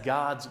 He has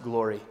God's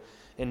glory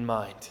in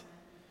mind.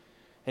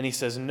 And he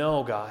says,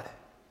 no, God,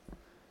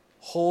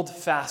 hold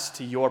fast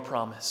to your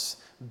promise.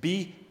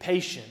 Be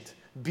patient.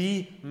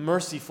 Be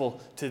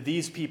merciful to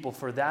these people,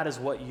 for that is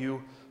what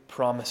you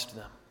promised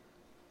them.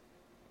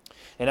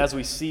 And as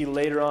we see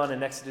later on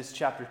in Exodus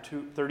chapter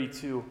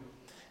 32,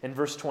 in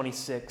verse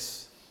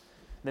 26,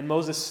 then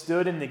Moses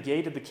stood in the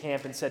gate of the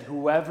camp and said,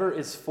 whoever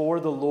is for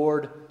the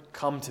Lord,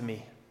 come to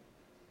me.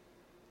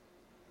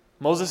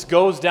 Moses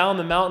goes down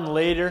the mountain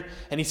later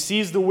and he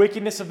sees the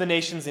wickedness of the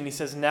nations and he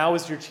says, now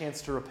is your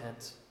chance to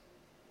repent.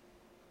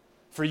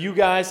 For you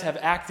guys have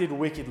acted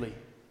wickedly.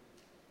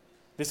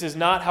 This is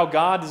not how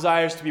God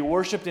desires to be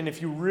worshipped, and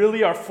if you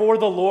really are for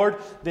the Lord,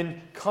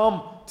 then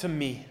come to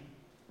me.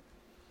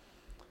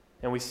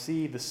 And we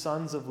see the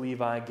sons of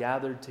Levi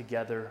gathered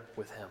together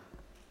with him.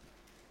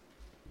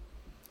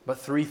 But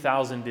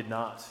 3,000 did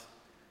not,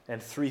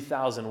 and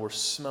 3,000 were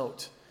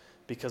smote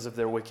because of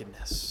their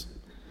wickedness.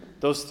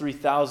 Those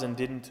 3,000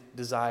 didn't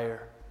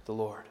desire the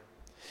Lord.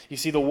 You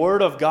see, the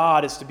word of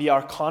God is to be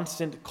our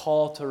constant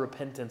call to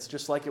repentance,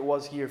 just like it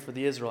was here for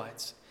the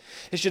Israelites.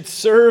 It should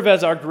serve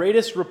as our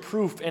greatest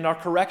reproof and our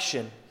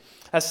correction,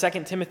 as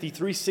 2 Timothy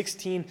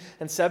 3:16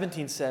 and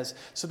 17 says,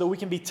 so that we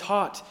can be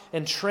taught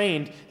and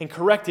trained and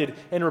corrected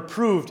and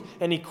reproved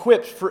and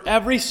equipped for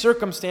every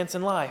circumstance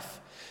in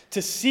life.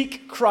 To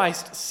seek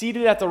Christ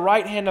seated at the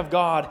right hand of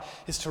God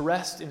is to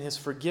rest in his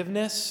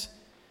forgiveness.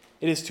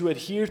 It is to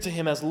adhere to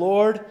him as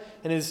Lord,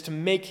 and it is to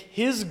make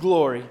his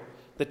glory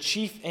the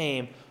chief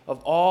aim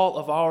of all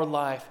of our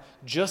life,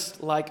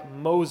 just like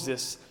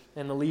Moses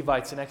and the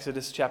Levites in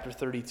Exodus chapter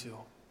 32.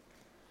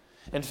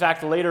 In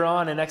fact, later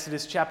on in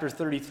Exodus chapter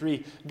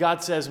 33,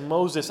 God says,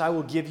 Moses, I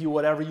will give you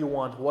whatever you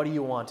want. What do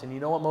you want? And you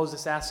know what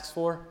Moses asks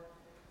for?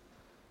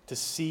 To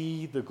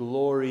see the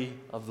glory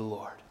of the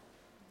Lord.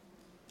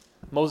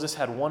 Moses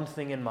had one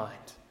thing in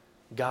mind,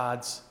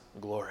 God's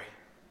glory.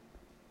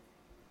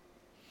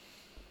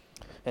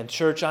 And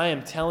church, I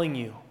am telling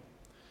you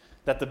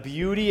that the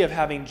beauty of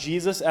having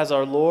Jesus as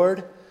our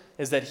Lord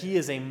is that he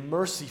is a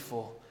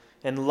merciful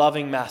and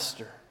loving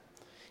master.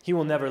 He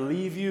will never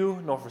leave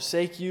you nor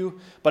forsake you,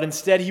 but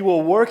instead he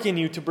will work in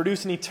you to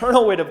produce an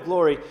eternal weight of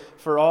glory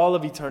for all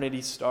of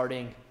eternity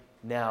starting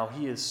now.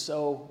 He is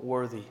so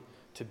worthy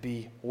to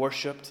be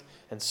worshipped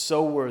and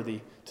so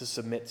worthy to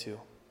submit to.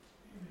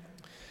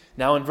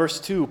 Now in verse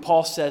 2,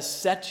 Paul says,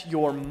 set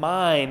your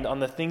mind on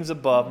the things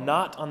above,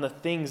 not on the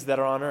things that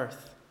are on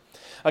earth.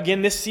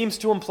 Again, this seems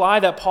to imply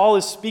that Paul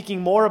is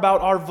speaking more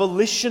about our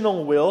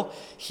volitional will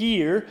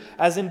here,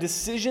 as in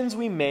decisions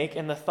we make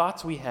and the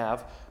thoughts we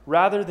have,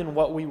 rather than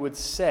what we would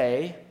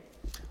say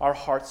our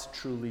hearts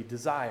truly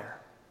desire.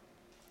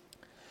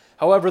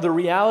 However, the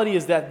reality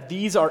is that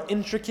these are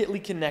intricately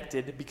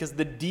connected because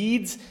the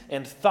deeds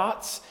and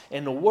thoughts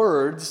and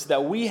words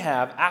that we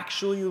have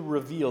actually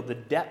reveal the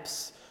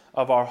depths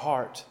of our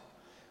heart,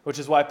 which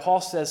is why Paul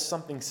says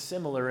something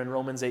similar in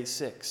Romans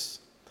 8:6.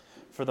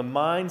 For the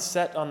mind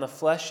set on the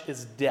flesh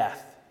is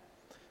death,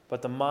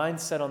 but the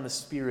mind set on the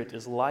Spirit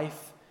is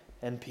life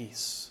and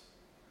peace.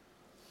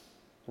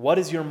 What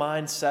is your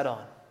mind set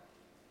on?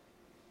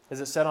 Is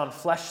it set on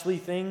fleshly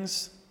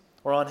things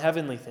or on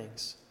heavenly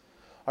things?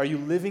 Are you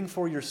living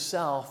for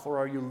yourself or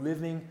are you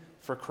living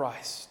for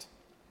Christ?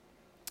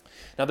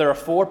 Now there are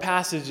 4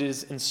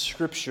 passages in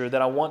Scripture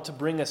that I want to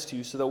bring us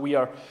to so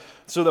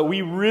that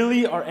we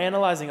really are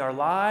analyzing our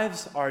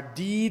lives, our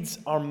deeds,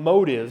 our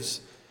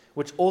motives,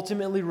 which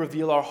ultimately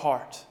reveal our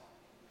heart.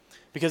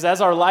 Because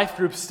as our life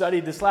group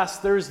studied this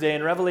last Thursday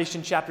in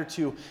Revelation chapter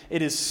 2,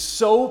 it is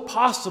so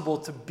possible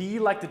to be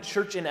like the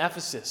church in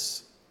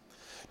Ephesus,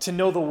 to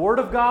know the Word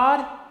of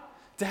God,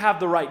 to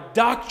have the right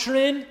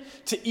doctrine,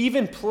 to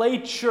even play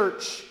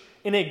church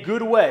in a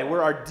good way,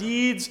 where our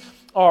deeds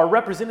are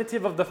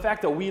representative of the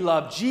fact that we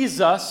love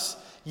Jesus,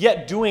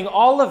 yet doing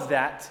all of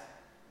that,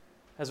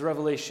 as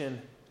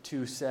Revelation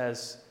 2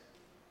 says,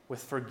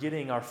 with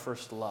forgetting our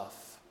first love,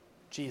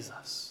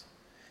 Jesus.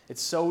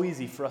 It's so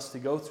easy for us to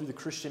go through the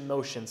Christian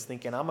motions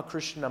thinking, I'm a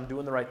Christian, I'm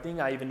doing the right thing,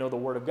 I even know the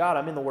Word of God,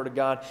 I'm in the Word of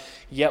God,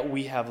 yet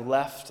we have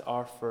left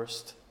our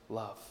first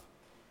love.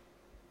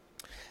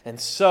 And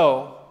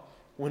so,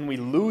 when we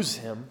lose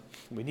him,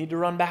 we need to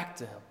run back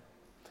to him.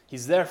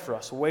 He's there for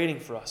us, waiting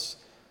for us,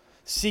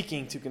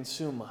 seeking to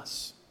consume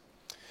us.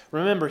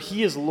 Remember,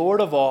 he is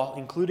Lord of all,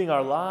 including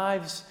our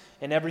lives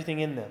and everything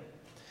in them.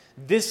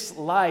 This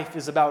life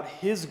is about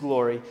his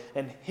glory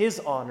and his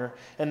honor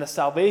and the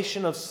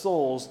salvation of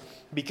souls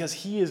because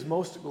he is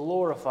most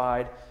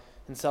glorified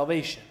in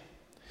salvation,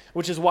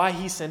 which is why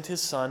he sent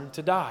his Son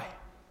to die.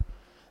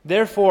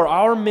 Therefore,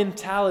 our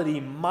mentality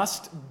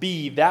must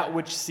be that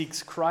which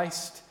seeks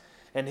Christ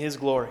and his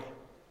glory.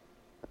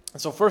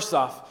 And so first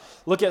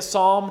off, look at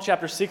Psalm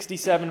chapter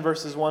 67,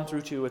 verses 1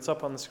 through 2. It's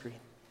up on the screen.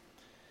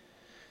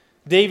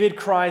 David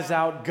cries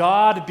out,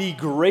 "God be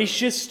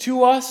gracious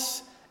to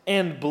us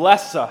and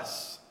bless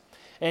us,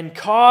 and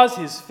cause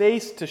his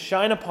face to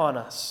shine upon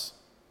us,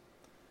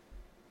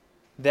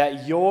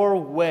 that your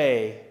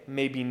way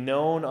may be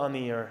known on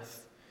the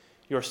earth,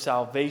 your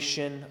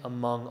salvation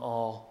among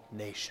all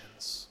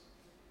nations."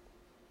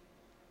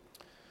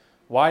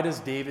 Why does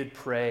David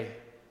pray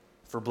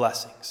for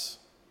blessings?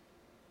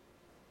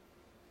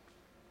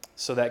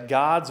 So that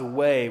God's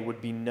way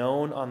would be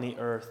known on the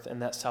earth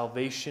and that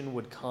salvation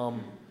would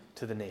come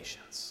to the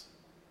nations.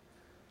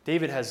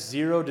 David has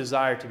zero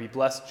desire to be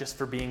blessed just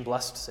for being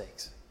blessed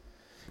sakes.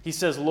 He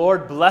says,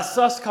 "Lord, bless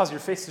us, cause your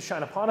face to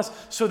shine upon us,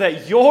 so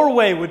that your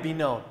way would be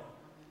known,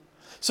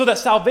 so that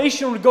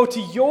salvation would go to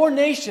your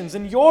nations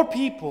and your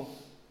people."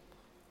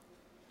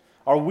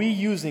 Are we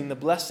using the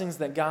blessings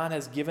that God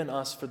has given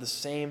us for the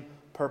same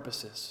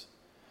purposes?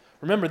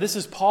 Remember, this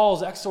is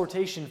Paul's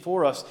exhortation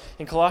for us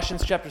in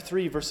Colossians chapter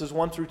 3, verses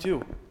 1 through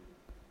 2.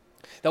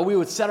 That we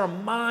would set our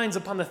minds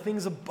upon the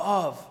things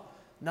above,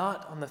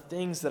 not on the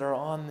things that are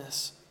on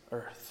this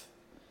earth.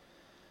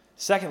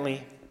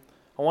 Secondly,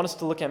 I want us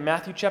to look at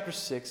Matthew chapter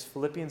 6,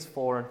 Philippians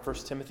 4, and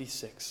 1 Timothy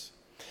 6.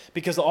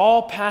 Because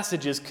all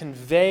passages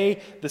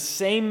convey the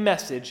same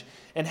message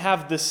and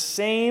have the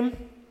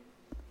same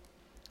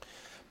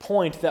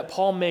point that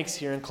Paul makes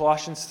here in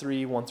Colossians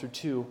 3, 1 through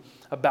 2,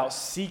 about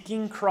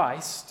seeking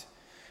Christ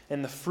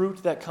and the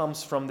fruit that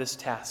comes from this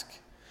task.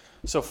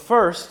 So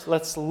first,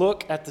 let's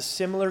look at the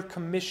similar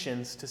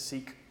commissions to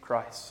seek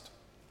Christ.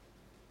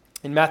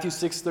 In Matthew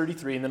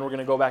 6:33, and then we're going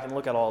to go back and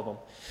look at all of them.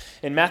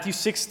 In Matthew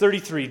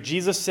 6:33,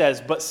 Jesus says,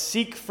 "But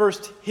seek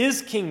first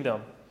his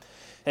kingdom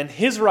and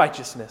his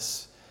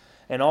righteousness,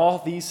 and all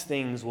these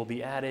things will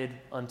be added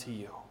unto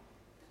you."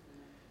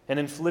 And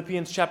in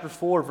Philippians chapter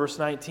 4, verse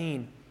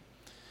 19,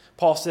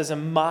 Paul says,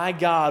 "And my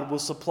God will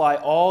supply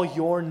all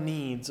your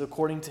needs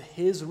according to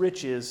his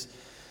riches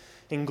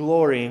in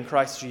glory in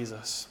Christ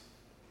Jesus."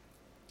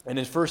 And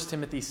in 1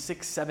 Timothy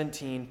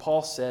 6:17,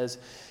 Paul says,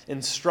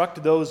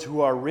 "Instruct those who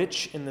are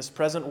rich in this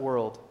present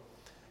world,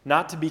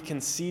 not to be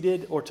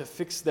conceited or to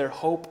fix their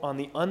hope on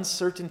the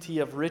uncertainty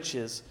of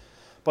riches,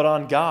 but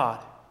on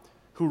God,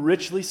 who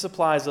richly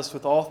supplies us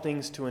with all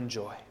things to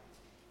enjoy."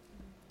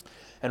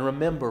 And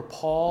remember,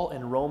 Paul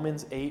in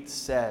Romans 8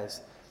 says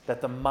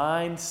that the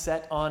mind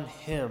set on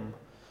him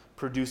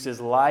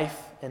produces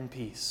life and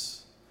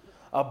peace.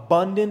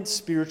 Abundant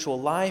spiritual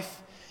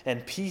life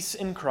and peace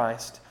in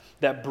Christ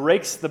that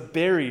breaks the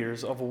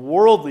barriers of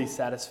worldly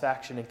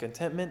satisfaction and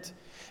contentment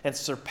and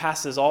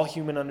surpasses all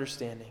human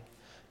understanding.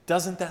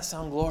 Doesn't that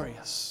sound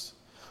glorious?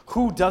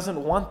 Who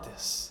doesn't want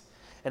this?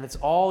 And it's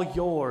all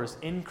yours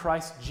in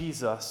Christ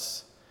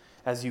Jesus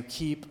as you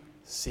keep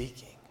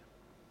seeking.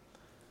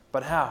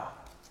 But how?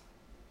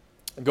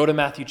 Go to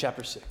Matthew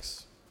chapter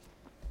 6.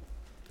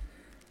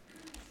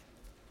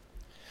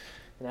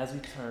 And as we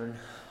turn,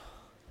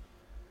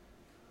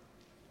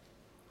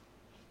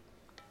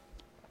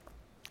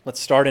 let's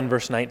start in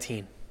verse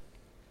 19.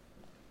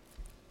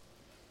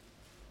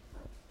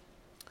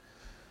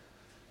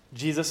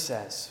 Jesus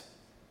says,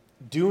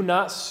 "Do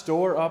not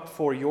store up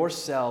for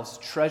yourselves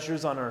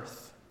treasures on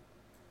earth,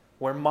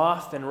 where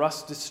moth and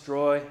rust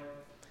destroy,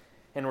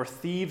 and where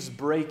thieves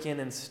break in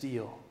and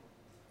steal.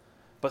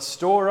 But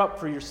store up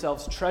for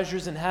yourselves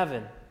treasures in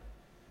heaven,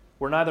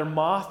 where neither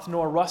moth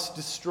nor rust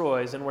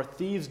destroys, and where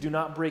thieves do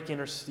not break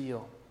in or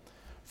steal.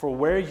 For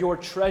where your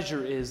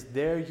treasure is,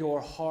 there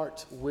your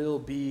heart will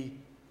be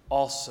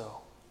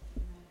also."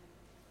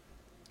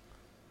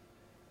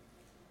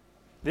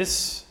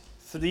 These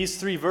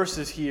three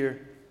verses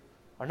here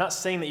are not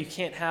saying that you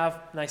can't have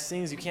nice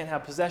things, you can't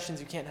have possessions,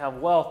 you can't have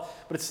wealth,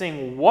 but it's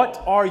saying, what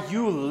are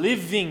you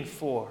living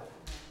for?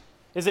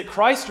 Is it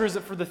Christ or is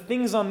it for the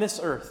things on this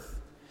earth?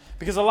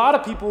 Because a lot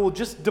of people will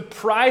just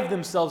deprive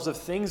themselves of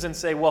things and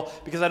say, well,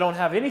 because I don't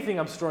have anything,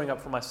 I'm storing up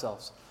for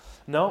myself.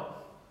 No,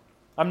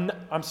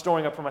 I'm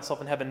storing up for myself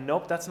in heaven.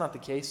 Nope, that's not the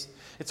case.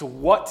 It's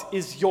what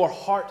is your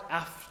heart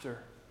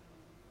after?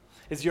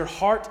 Is your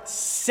heart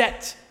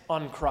set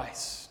on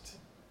Christ?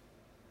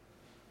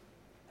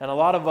 And a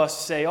lot of us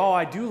say, oh,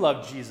 I do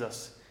love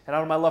Jesus. And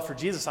out of my love for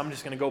Jesus, I'm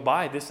just going to go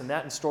buy this and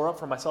that and store up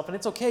for myself. And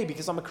it's okay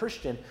because I'm a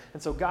Christian.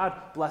 And so God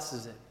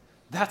blesses it.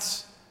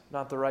 That's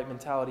not the right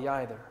mentality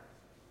either.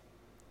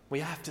 We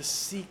have to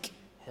seek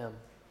him.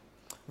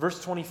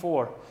 Verse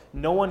 24,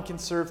 no one can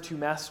serve two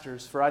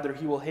masters, for either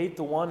he will hate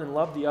the one and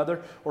love the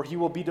other, or he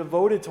will be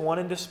devoted to one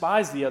and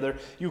despise the other.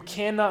 You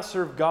cannot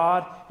serve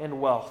God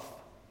and wealth.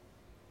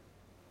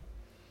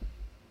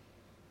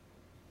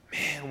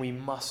 Man, we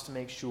must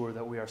make sure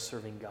that we are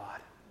serving God.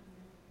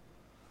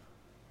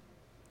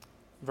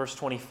 Verse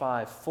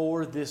 25,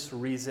 for this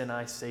reason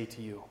I say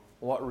to you.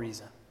 What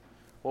reason?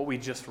 What we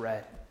just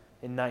read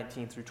in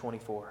 19 through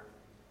 24.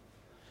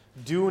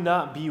 Do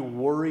not be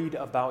worried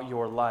about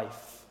your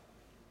life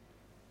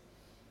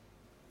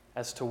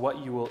as to what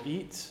you will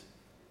eat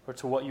or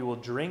to what you will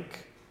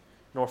drink,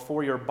 nor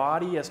for your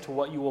body as to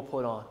what you will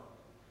put on.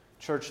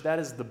 Church, that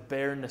is the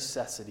bare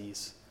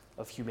necessities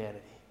of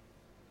humanity.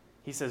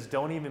 He says,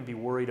 don't even be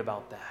worried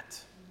about that.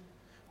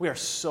 We are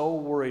so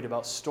worried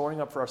about storing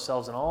up for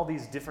ourselves and all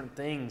these different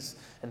things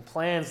and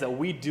plans that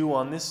we do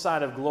on this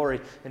side of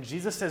glory. And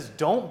Jesus says,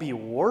 don't be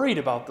worried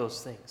about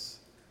those things.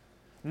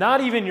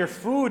 Not even your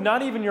food,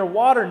 not even your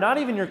water, not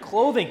even your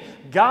clothing.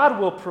 God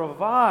will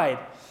provide.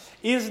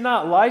 Is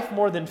not life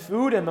more than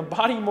food and the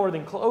body more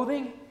than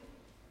clothing?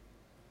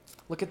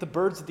 Look at the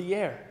birds of the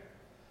air,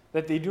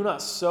 that they do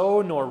not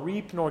sow, nor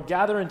reap, nor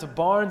gather into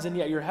barns, and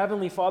yet your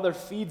heavenly Father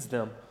feeds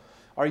them.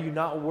 Are you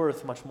not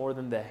worth much more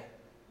than they?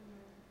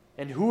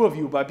 And who of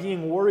you, by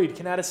being worried,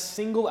 can add a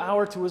single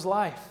hour to his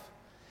life?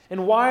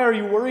 And why are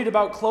you worried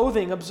about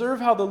clothing? Observe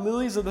how the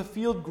lilies of the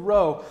field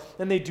grow,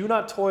 and they do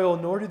not toil,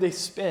 nor do they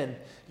spin.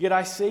 Yet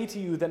I say to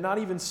you that not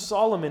even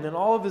Solomon in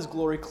all of his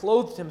glory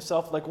clothed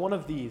himself like one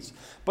of these.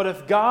 But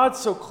if God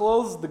so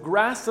clothes the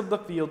grass of the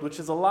field, which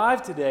is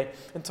alive today,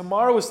 and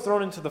tomorrow is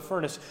thrown into the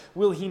furnace,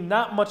 will he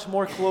not much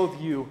more clothe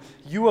you,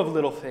 you of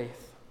little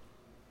faith?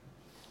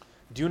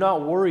 Do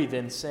not worry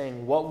then,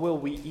 saying, what will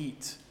we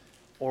eat?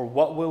 Or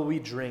what will we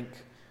drink?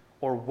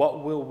 Or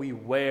what will we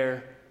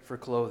wear for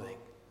clothing?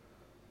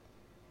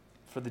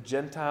 For the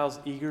Gentiles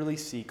eagerly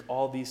seek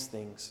all these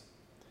things.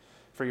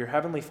 For your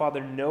heavenly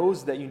Father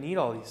knows that you need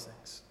all these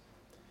things.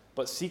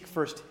 But seek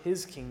first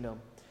his kingdom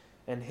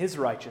and his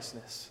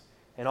righteousness,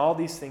 and all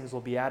these things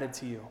will be added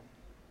to you.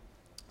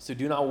 So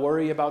do not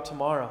worry about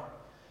tomorrow,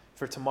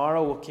 for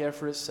tomorrow will care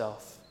for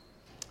itself.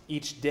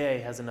 Each day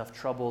has enough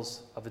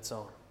troubles of its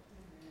own.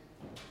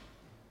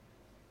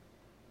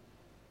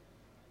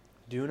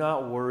 Do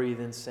not worry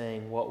then,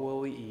 saying, what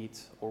will we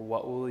eat, or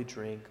what will we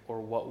drink,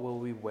 or what will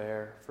we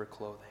wear for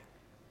clothing?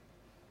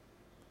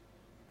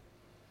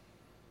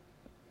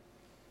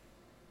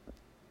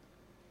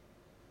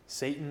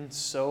 Satan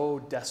so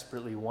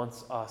desperately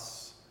wants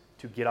us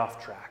to get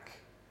off track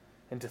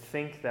and to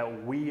think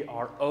that we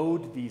are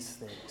owed these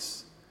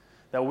things,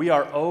 that we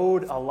are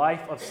owed a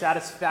life of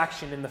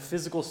satisfaction in the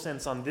physical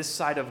sense on this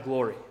side of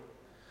glory,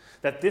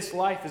 that this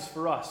life is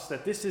for us,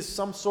 that this is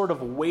some sort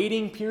of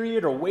waiting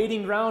period or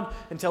waiting ground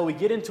until we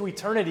get into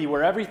eternity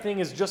where everything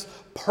is just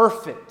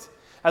perfect,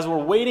 as we're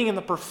waiting in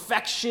the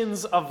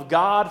perfections of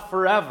God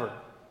forever.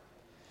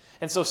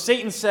 And so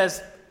Satan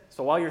says,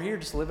 so while you're here,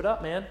 just live it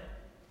up, man.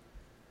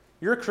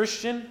 You're a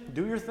Christian,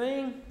 do your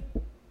thing.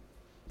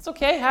 It's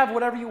okay, have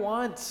whatever you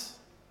want.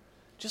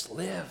 Just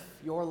live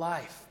your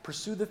life.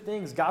 Pursue the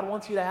things. God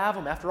wants you to have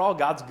them. After all,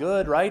 God's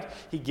good, right?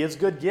 He gives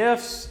good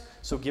gifts.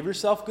 So give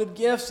yourself good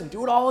gifts and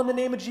do it all in the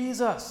name of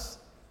Jesus.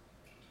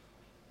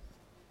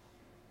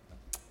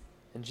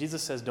 And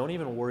Jesus says, don't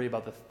even worry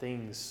about the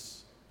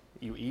things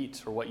you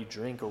eat or what you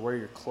drink or where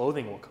your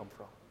clothing will come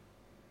from.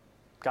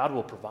 God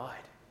will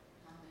provide.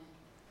 Amen.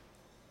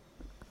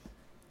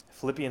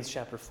 Philippians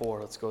chapter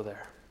 4, let's go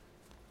there.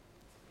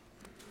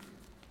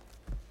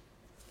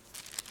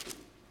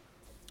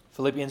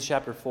 Philippians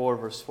chapter 4,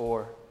 verse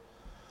 4.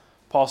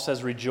 Paul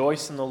says,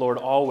 rejoice in the Lord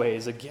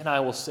always. Again,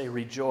 I will say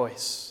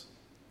rejoice.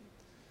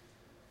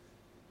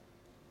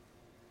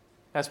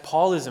 As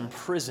Paul is in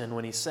prison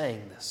when he's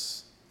saying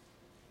this.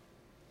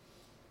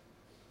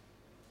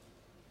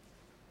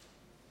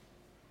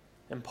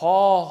 And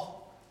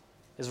Paul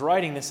is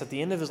writing this at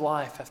the end of his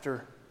life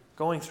after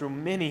going through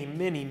many,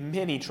 many,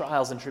 many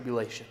trials and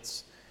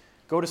tribulations.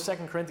 Go to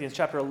 2 Corinthians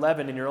chapter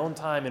 11 in your own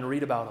time and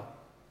read about them.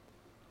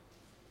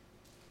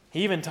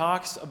 He even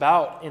talks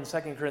about, in 2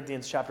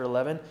 Corinthians chapter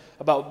 11,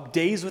 about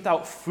days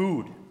without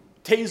food,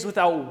 days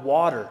without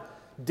water,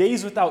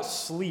 days without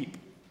sleep.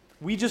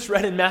 We just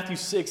read in Matthew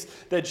 6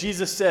 that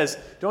Jesus says,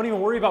 don't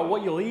even worry about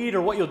what you'll eat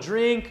or what you'll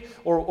drink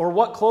or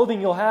what clothing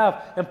you'll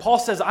have. And Paul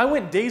says, I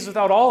went days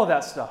without all of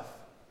that stuff.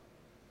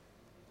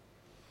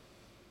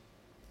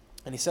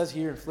 And he says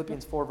here in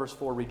Philippians 4, verse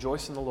 4,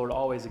 rejoice in the Lord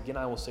always. Again,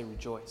 I will say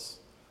rejoice.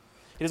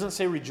 He doesn't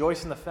say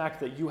rejoice in the fact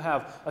that you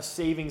have a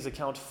savings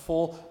account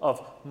full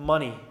of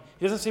money.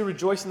 He doesn't say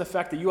rejoice in the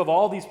fact that you have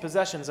all these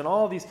possessions and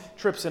all these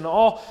trips and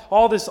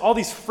all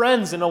these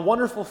friends and a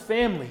wonderful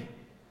family.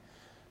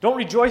 Don't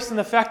rejoice in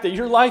the fact that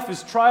your life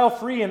is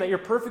trial-free and that you're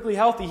perfectly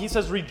healthy. He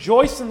says,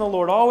 rejoice in the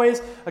Lord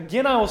always.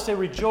 Again, I will say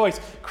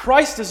rejoice.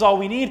 Christ is all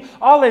we need.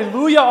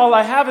 Hallelujah. All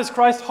I have is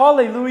Christ.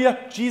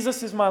 Hallelujah.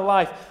 Jesus is my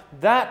life.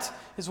 That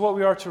is what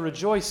we are to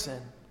rejoice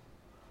in.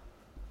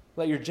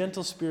 Let your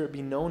gentle spirit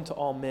be known to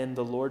all men.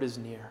 The Lord is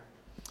near.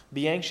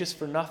 Be anxious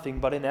for nothing,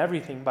 but in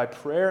everything, by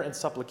prayer and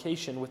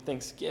supplication with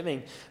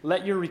thanksgiving,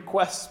 let your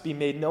requests be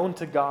made known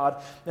to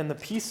God, and the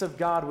peace of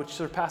God, which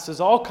surpasses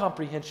all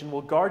comprehension,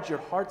 will guard your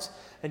hearts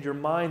and your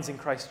minds in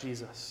Christ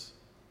Jesus.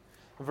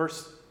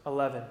 Verse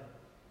 11.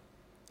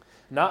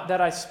 Not that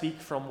I speak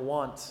from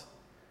want,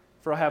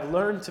 for I have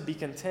learned to be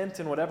content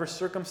in whatever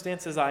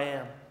circumstances I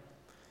am.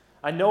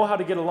 I know how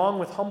to get along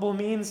with humble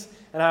means,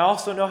 and I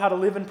also know how to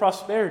live in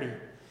prosperity.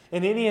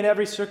 In any and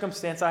every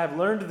circumstance, I have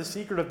learned the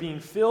secret of being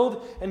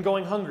filled and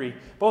going hungry,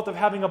 both of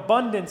having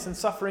abundance and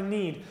suffering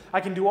need. I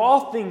can do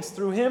all things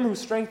through him who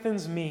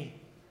strengthens me.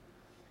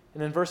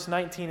 And in verse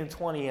 19 and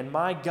 20, and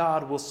my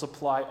God will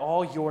supply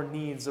all your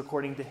needs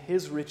according to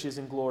his riches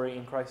and glory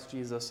in Christ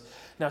Jesus.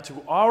 Now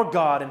to our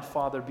God and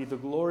Father be the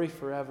glory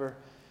forever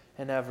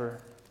and ever.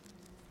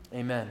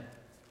 Amen.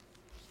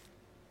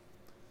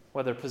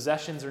 Whether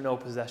possessions or no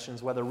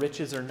possessions, whether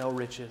riches or no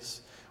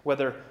riches,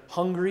 whether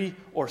hungry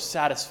or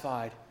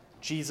satisfied,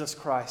 Jesus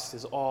Christ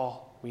is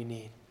all we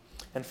need.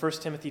 And 1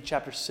 Timothy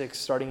chapter 6,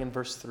 starting in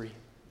verse 3.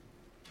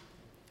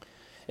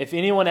 If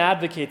anyone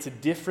advocates a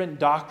different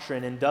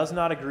doctrine and does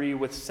not agree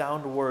with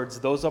sound words,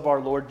 those of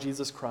our Lord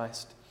Jesus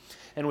Christ,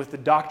 and with the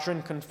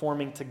doctrine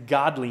conforming to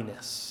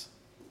godliness.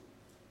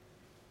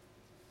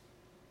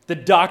 The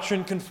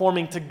doctrine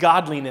conforming to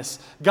godliness.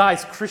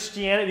 Guys,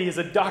 Christianity is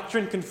a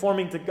doctrine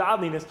conforming to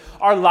godliness.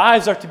 Our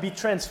lives are to be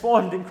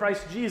transformed in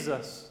Christ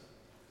Jesus.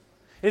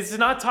 It's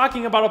not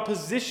talking about a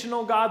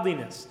positional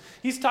godliness.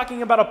 He's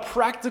talking about a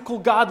practical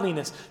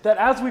godliness, that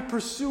as we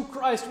pursue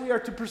Christ, we are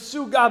to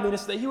pursue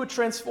godliness, that he would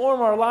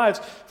transform our lives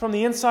from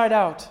the inside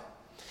out.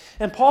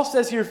 And Paul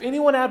says here, if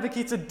anyone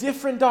advocates a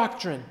different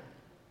doctrine,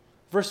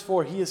 verse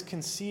 4, he is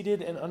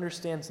conceited and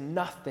understands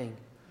nothing,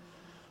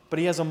 but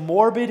he has a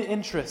morbid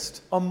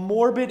interest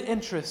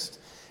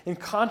in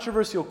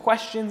controversial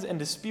questions and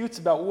disputes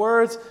about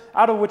words,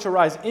 out of which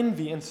arise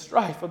envy and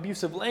strife,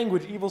 abusive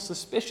language, evil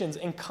suspicions,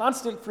 and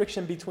constant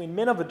friction between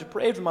men of a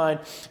depraved mind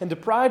and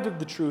deprived of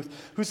the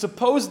truth, who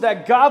suppose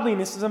that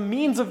godliness is a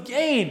means of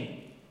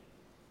gain.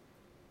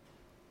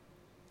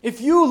 If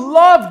you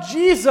love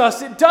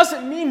Jesus, it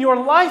doesn't mean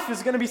your life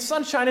is going to be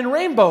sunshine and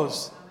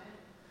rainbows.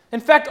 In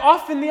fact,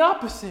 often the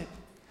opposite.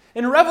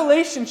 In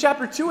Revelation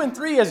chapter 2 and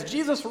 3, as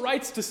Jesus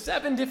writes to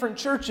 7 different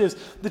churches,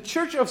 the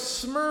church of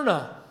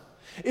Smyrna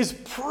is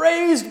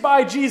praised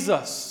by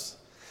Jesus.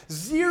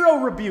 0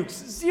 rebukes,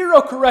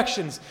 0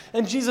 corrections.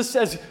 And Jesus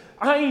says,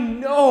 I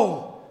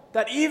know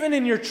that even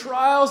in your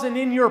trials and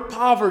in your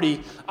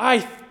poverty, I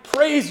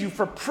praise you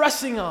for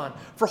pressing on,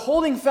 for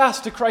holding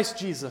fast to Christ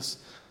Jesus.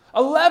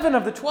 11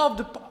 of the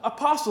 12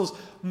 apostles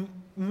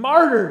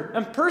martyred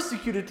and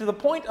persecuted to the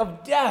point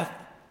of death.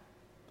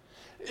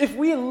 If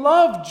we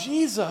love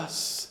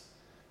Jesus,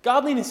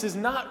 godliness is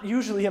not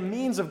usually a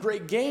means of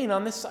great gain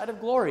on this side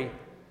of glory.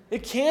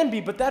 It can be,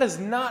 but that is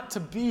not to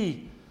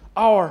be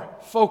our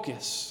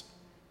focus.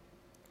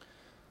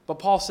 But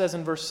Paul says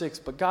in verse 6,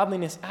 but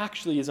godliness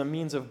actually is a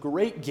means of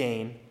great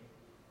gain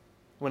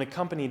when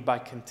accompanied by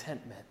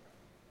contentment.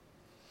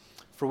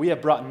 For we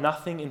have brought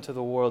nothing into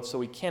the world, so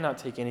we cannot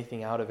take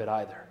anything out of it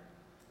either.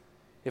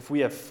 If we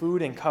have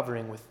food and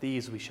covering, with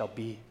these we shall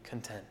be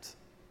content.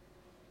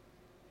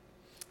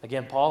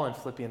 Again, Paul in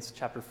Philippians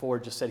chapter 4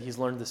 just said he's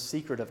learned the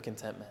secret of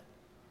contentment.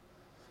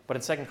 But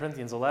in 2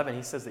 Corinthians 11,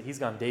 he says that he's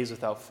gone days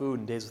without food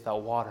and days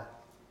without water.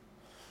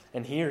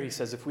 And here he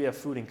says, if we have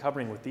food and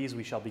covering, with these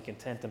we shall be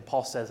content. And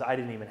Paul says, I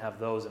didn't even have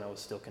those and I was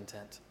still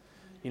content.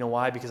 You know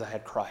why? Because I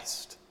had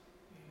Christ.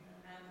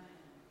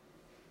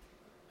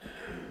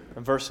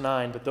 In verse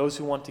 9, but those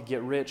who want to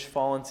get rich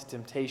fall into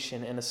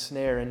temptation and a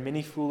snare and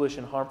many foolish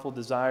and harmful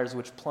desires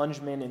which plunge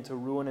men into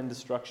ruin and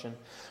destruction.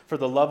 For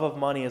the love of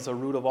money is a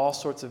root of all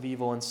sorts of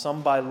evil, and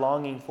some by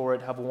longing for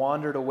it have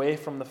wandered away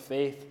from the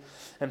faith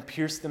and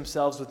pierced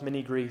themselves with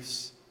many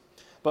griefs.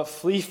 But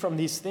flee from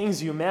these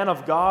things, you man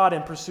of God,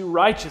 and pursue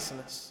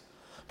righteousness.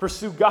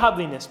 Pursue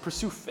godliness,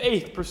 pursue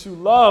faith, pursue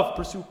love,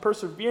 pursue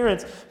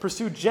perseverance,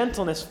 pursue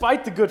gentleness.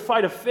 Fight the good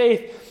fight of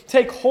faith.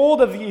 Take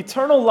hold of the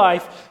eternal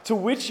life to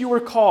which you were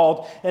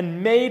called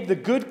and made the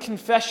good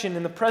confession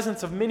in the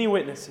presence of many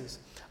witnesses.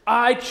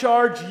 I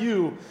charge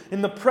you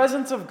in the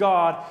presence of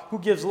God, who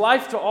gives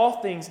life to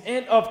all things,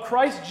 and of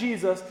Christ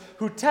Jesus,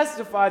 who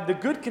testified the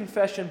good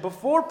confession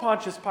before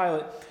Pontius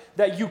Pilate,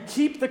 that you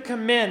keep the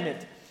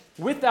commandment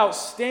without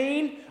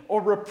stain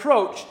or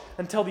reproach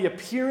until the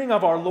appearing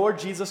of our Lord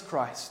Jesus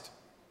Christ,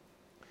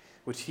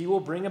 which he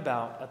will bring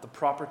about at the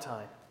proper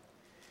time.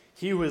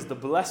 He who is the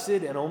blessed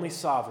and only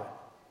sovereign,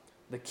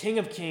 the King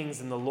of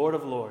kings and the Lord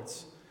of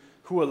lords,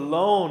 who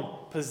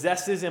alone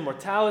possesses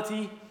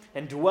immortality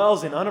and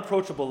dwells in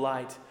unapproachable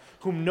light,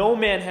 whom no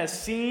man has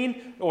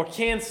seen or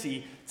can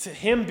see, to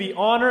him be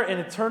honor and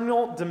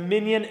eternal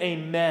dominion.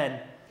 Amen.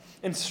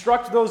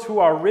 Instruct those who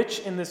are rich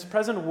in this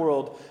present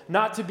world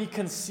not to be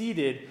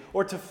conceited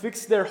or to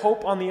fix their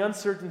hope on the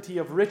uncertainty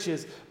of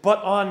riches,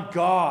 but on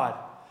God,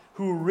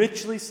 who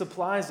richly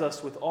supplies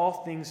us with all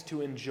things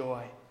to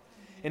enjoy.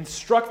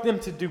 Instruct them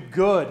to do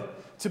good,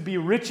 to be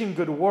rich in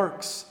good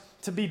works,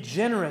 to be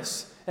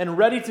generous and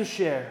ready to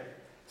share,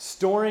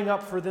 storing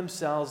up for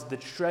themselves the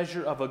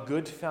treasure of a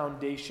good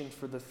foundation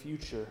for the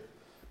future,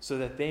 so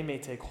that they may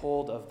take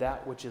hold of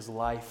that which is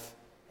life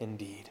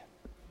indeed.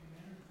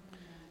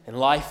 And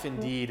life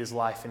indeed is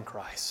life in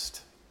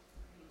Christ.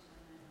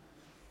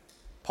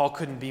 Paul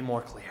couldn't be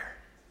more clear.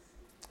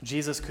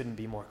 Jesus couldn't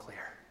be more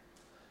clear.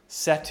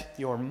 Set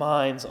your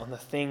minds on the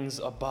things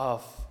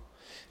above.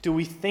 Do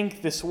we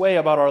think this way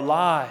about our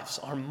lives,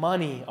 our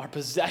money, our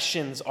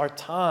possessions, our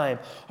time,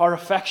 our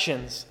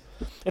affections?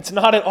 It's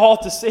not at all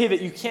to say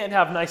that you can't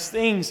have nice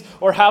things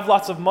or have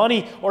lots of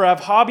money or have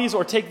hobbies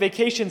or take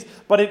vacations,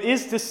 but it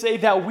is to say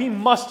that we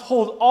must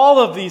hold all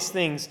of these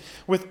things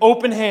with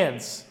open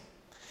hands.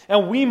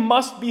 And we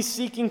must be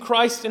seeking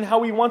Christ in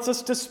how He wants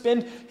us to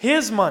spend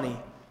His money,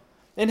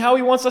 and how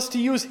He wants us to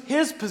use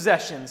His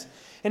possessions,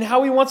 and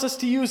how He wants us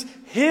to use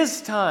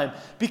His time,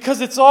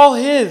 because it's all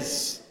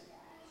His.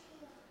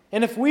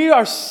 And if we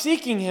are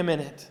seeking Him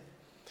in it,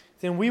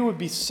 then we would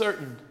be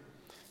certain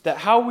that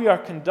how we are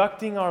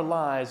conducting our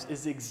lives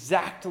is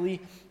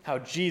exactly how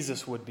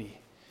Jesus would be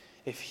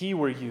if He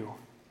were you,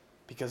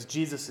 because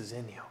Jesus is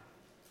in you.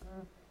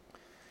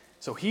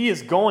 So He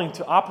is going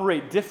to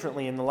operate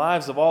differently in the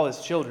lives of all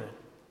His children.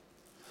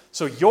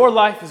 So your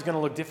life is going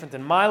to look different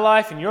than my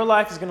life, and your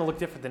life is going to look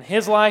different than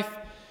His life.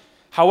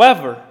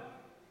 However,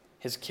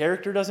 His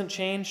character doesn't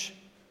change,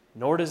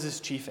 nor does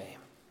His chief aim.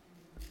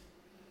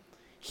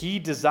 He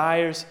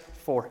desires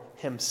for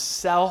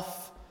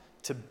Himself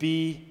to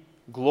be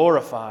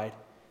glorified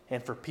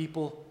and for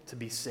people to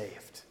be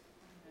saved.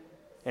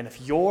 And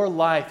if your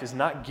life is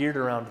not geared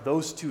around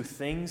those two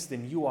things,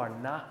 then you are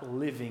not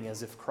living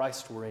as if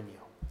Christ were in you.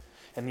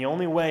 And the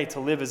only way to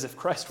live as if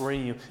Christ were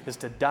in you is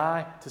to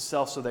die to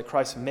self so that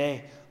Christ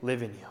may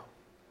live in you.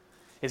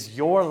 Is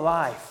your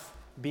life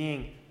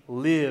being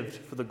lived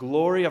for the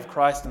glory of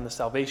Christ and the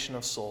salvation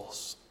of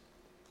souls?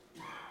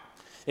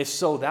 If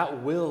so,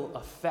 that will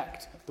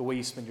affect the way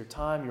you spend your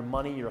time, your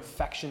money, your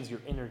affections,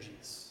 your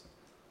energies.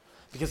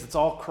 Because it's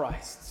all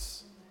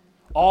Christ's.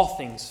 All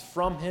things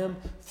from Him,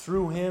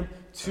 through Him,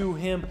 to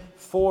Him,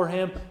 for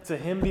Him, to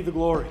Him be the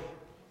glory.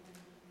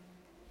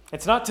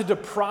 It's not to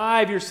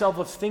deprive yourself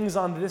of things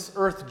on this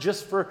earth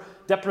just for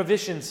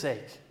deprivation's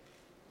sake.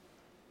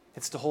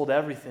 It's to hold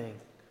everything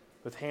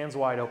with hands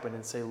wide open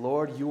and say,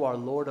 Lord, You are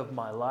Lord of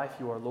my life.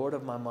 You are Lord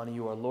of my money.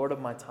 You are Lord of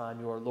my time.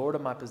 You are Lord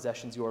of my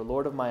possessions. You are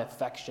Lord of my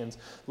affections.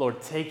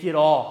 Lord, take it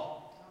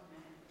all.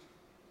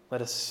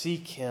 Let us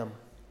seek Him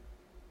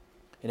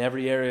in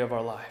every area of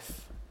our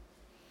life.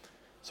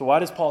 So why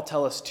does Paul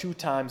tell us 2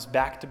 times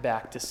back to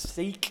back to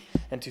seek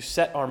and to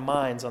set our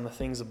minds on the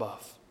things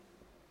above?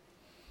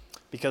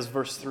 Because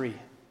verse 3,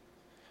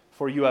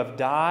 for you have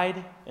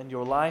died and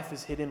your life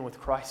is hidden with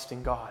Christ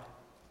in God.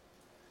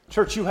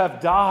 Church, you have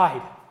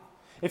died.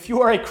 If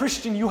you are a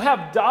Christian, you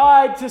have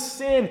died to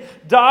sin,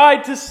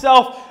 died to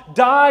self,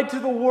 died to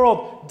the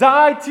world,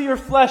 died to your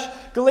flesh.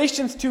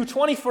 Galatians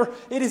 2:20, for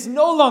it is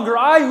no longer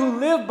I who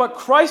live, but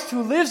Christ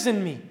who lives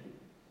in me.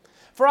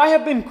 For I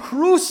have been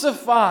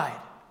crucified.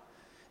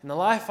 And the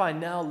life I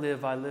now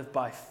live, I live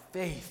by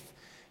faith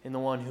in the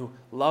one who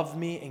loved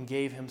me and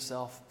gave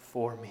Himself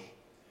for me.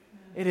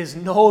 It is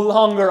no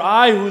longer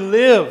I who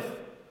live.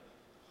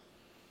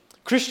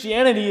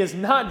 Christianity is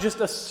not just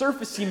a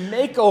surfacey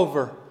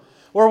makeover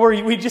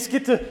where we just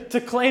get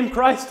to claim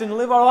Christ and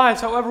live our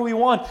lives however we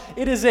want.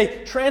 It is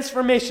a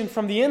transformation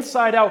from the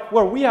inside out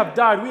where we have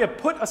died. We have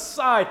put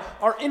aside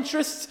our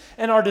interests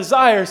and our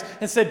desires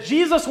and said,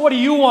 Jesus, what do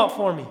You want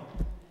for me?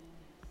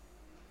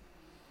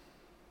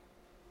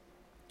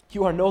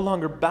 You are no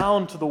longer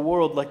bound to the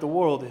world like the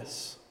world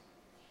is.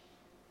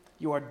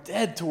 You are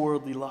dead to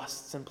worldly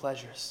lusts and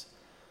pleasures.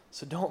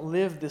 So don't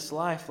live this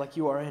life like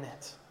you are in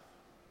it.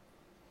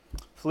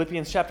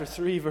 Philippians chapter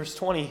 3, verse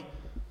 20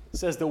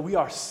 says that we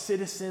are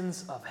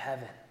citizens of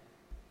heaven.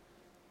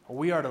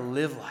 We are to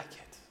live like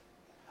it.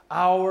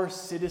 Our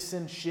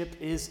citizenship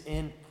is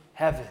in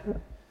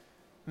heaven.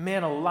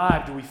 Man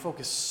alive, do we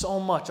focus so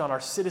much on our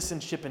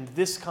citizenship in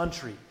this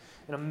country,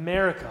 in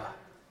America.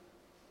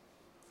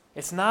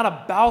 It's not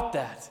about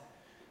that.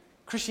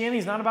 Christianity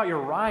is not about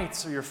your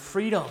rights or your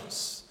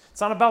freedoms.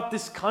 It's not about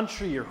this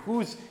country or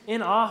who's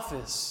in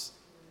office.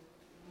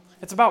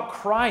 It's about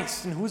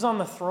Christ and who's on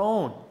the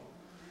throne.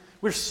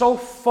 We're so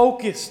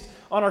focused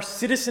on our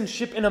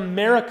citizenship in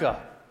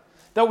America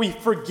that we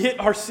forget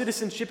our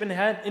citizenship in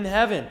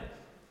heaven.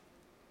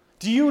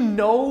 Do you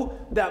know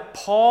that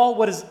Paul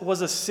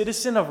was a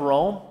citizen of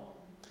Rome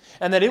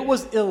and that it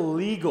was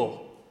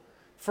illegal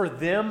for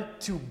them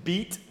to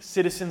beat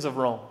citizens of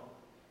Rome?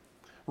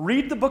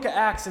 Read the book of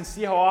Acts and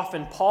see how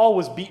often Paul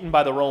was beaten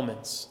by the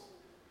Romans.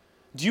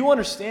 Do you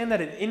understand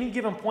that at any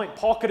given point,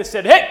 Paul could have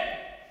said, hey,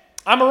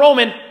 I'm a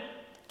Roman,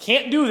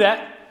 can't do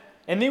that,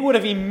 and they would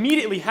have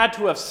immediately had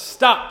to have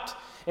stopped,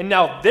 and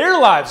now their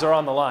lives are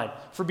on the line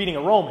for beating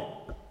a Roman.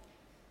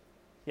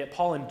 Yet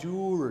Paul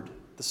endured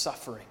the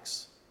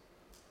sufferings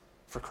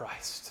for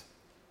Christ.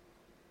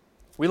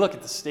 We look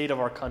at the state of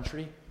our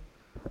country,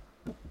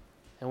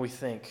 and we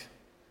think,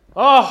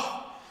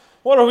 oh,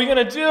 what are we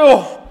going to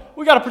do?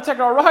 We got to protect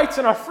our rights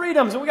and our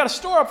freedoms, and we got to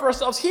store up for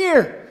ourselves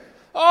here.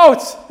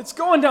 Oh, it's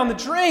going down the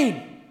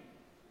drain.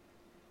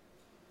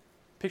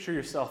 Picture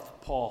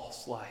yourself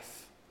Paul's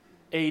life.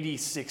 AD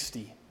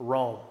 60,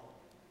 Rome.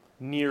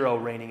 Nero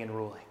reigning and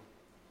ruling.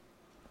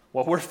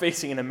 What we're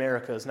facing in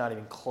America is not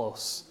even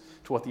close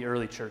to what the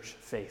early church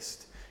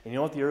faced. And you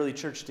know what the early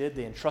church did?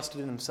 They entrusted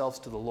themselves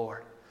to the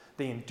Lord.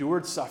 They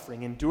endured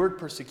suffering, endured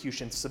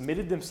persecution,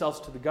 submitted themselves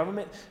to the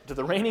government, to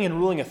the reigning and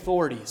ruling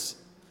authorities,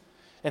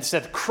 and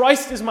said,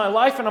 Christ is my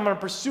life and I'm going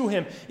to pursue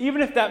him,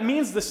 even if that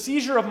means the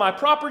seizure of my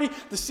property,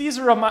 the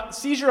seizure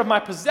of my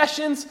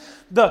possessions,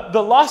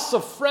 the loss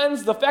of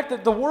friends, the fact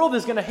that the world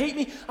is going to hate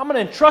me. I'm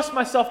going to entrust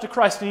myself to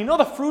Christ. And you know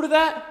the fruit of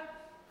that?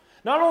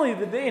 Not only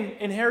did they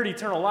inherit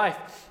eternal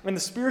life and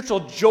the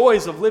spiritual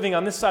joys of living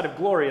on this side of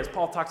glory, as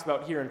Paul talks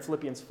about here in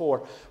Philippians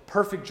 4,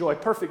 perfect joy,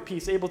 perfect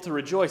peace, able to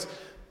rejoice,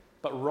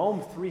 but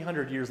Rome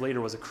 300 years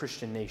later was a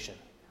Christian nation.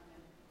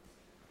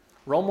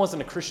 Rome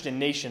wasn't a Christian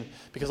nation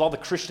because all the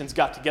Christians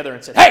got together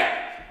and said,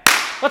 hey,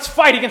 let's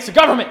fight against the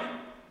government.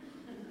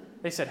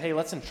 They said, hey,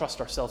 let's entrust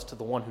ourselves to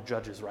the one who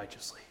judges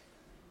righteously.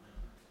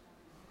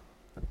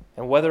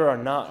 And whether or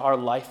not our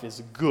life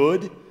is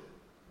good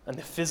in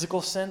the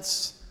physical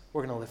sense,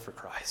 we're going to live for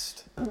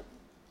Christ.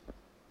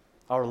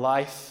 Our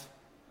life,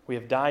 we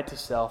have died to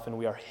self and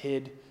we are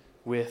hid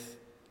with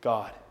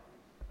God.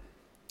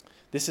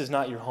 This is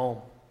not your home.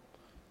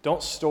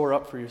 Don't store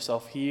up for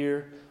yourself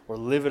here or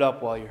live it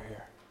up while you're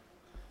here.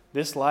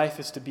 This life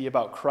is to be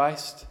about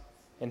Christ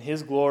and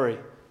his glory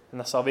and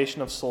the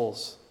salvation of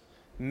souls.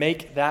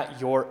 Make that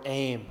your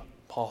aim,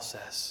 Paul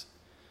says.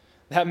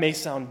 That may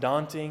sound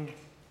daunting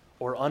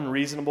or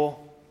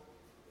unreasonable,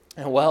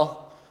 and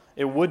well,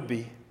 it would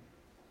be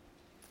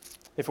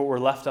if it were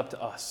left up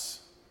to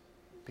us,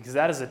 because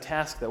that is a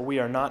task that we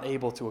are not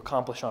able to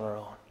accomplish on our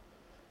own.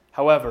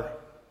 However,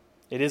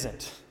 it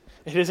isn't.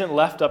 It isn't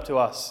left up to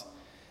us.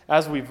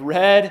 As we've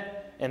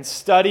read and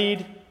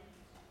studied,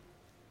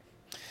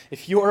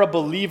 if you're a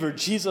believer,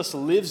 Jesus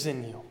lives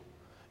in you.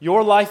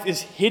 Your life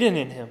is hidden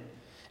in him,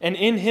 and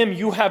in him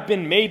you have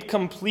been made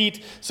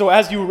complete. So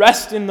as you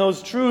rest in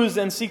those truths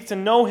and seek to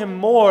know him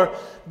more,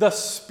 the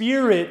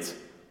Spirit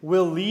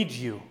will lead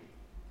you.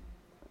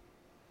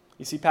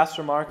 You see,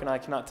 Pastor Mark and I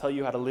cannot tell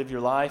you how to live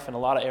your life in a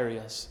lot of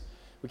areas.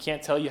 We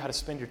can't tell you how to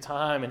spend your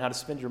time and how to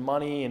spend your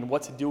money and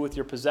what to do with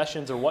your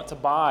possessions or what to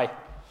buy.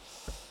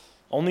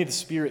 Only the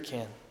Spirit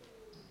can.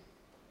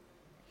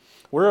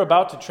 We're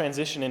about to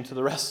transition into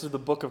the rest of the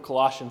book of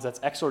Colossians. That's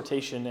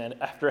exhortation and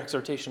after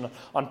exhortation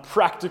on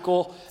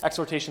practical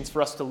exhortations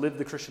for us to live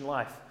the Christian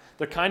life.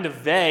 They're kind of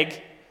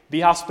vague.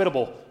 Be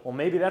hospitable. Well,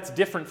 maybe that's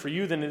different for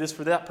you than it is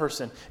for that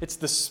person. It's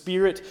the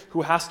Spirit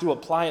who has to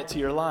apply it to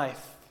your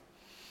life.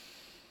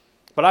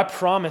 But I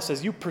promise,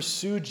 as you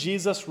pursue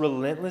Jesus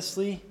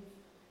relentlessly,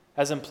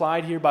 as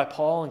implied here by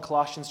Paul in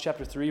Colossians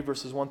chapter 3,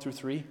 verses 1 through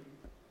 3,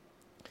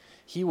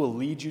 he will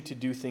lead you to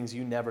do things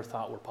you never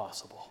thought were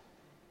possible.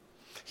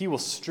 He will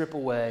strip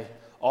away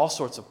all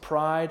sorts of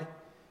pride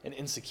and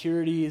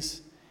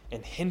insecurities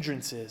and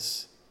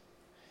hindrances,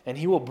 and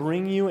he will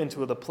bring you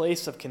into the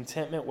place of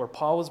contentment where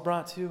Paul was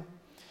brought to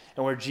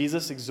and where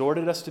Jesus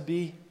exhorted us to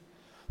be,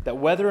 that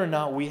whether or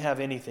not we have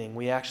anything,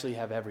 we actually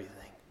have everything.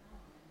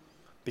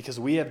 Because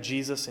we have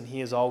Jesus and he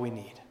is all we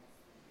need.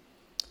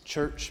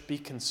 Church, be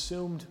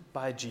consumed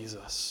by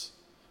Jesus.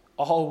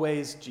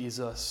 Always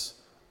Jesus,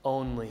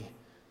 only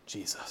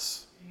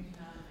Jesus. Amen.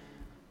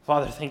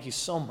 Father, thank you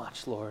so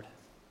much, Lord,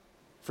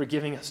 for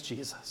giving us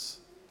Jesus.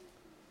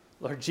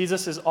 Lord,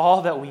 Jesus is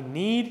all that we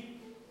need,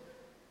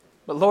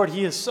 but Lord,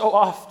 he is so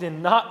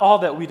often not all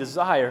that we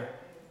desire.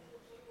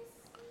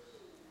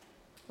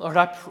 Lord,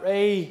 I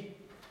pray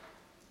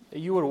that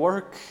you would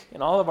work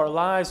in all of our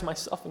lives,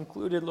 myself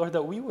included, Lord,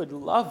 that we would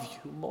love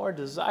you more,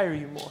 desire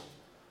you more.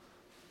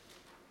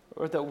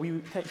 Lord,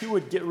 that you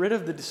would get rid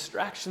of the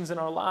distractions in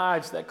our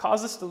lives that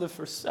cause us to live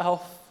for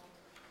self.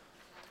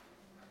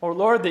 Or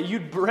Lord, that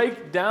you'd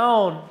break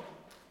down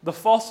the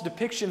false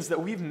depictions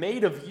that we've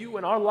made of you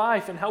in our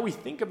life and how we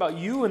think about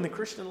you in the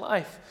Christian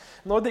life.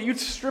 And Lord, that you'd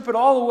strip it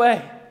all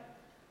away.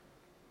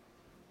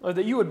 Lord,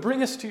 that you would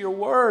bring us to your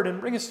word and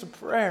bring us to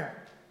prayer.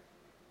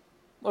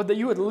 Lord, that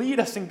you would lead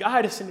us and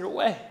guide us in your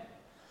way.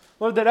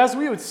 Lord, that as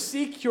we would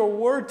seek your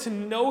word to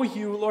know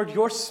you, Lord,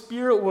 your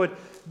Spirit would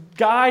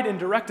guide and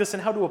direct us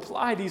in how to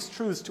apply these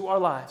truths to our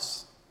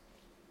lives.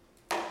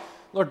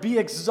 Lord, be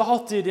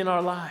exalted in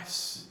our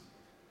lives.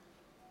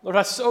 Lord,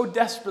 I so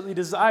desperately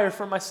desire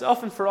for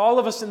myself and for all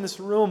of us in this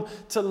room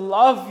to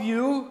love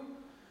you,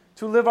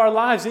 to live our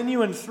lives in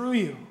you and through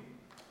you.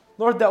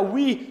 Lord, that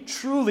we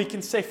truly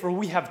can say, for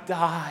we have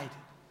died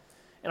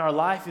and our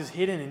life is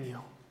hidden in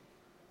you.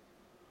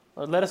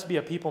 Lord, let us be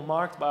a people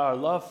marked by our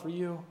love for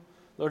you.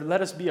 Lord,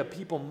 let us be a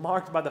people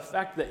marked by the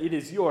fact that it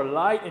is your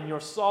light and your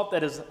salt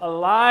that is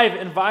alive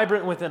and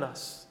vibrant within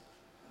us.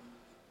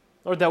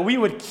 Lord, that we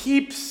would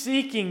keep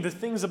seeking the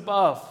things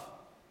above.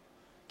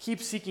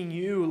 Keep seeking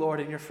you,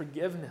 Lord, and your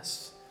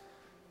forgiveness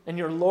and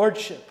your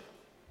lordship.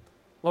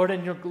 Lord,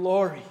 and your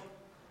glory.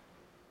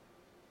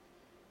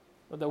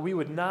 Lord, that we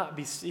would not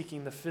be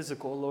seeking the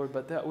physical, Lord,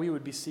 but that we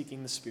would be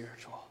seeking the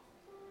spiritual.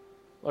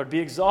 Lord, be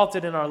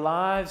exalted in our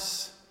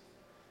lives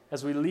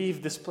as we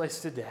leave this place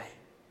today.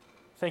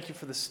 Thank you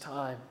for this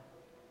time.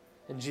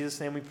 In Jesus'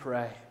 name we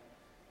pray.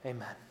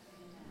 Amen.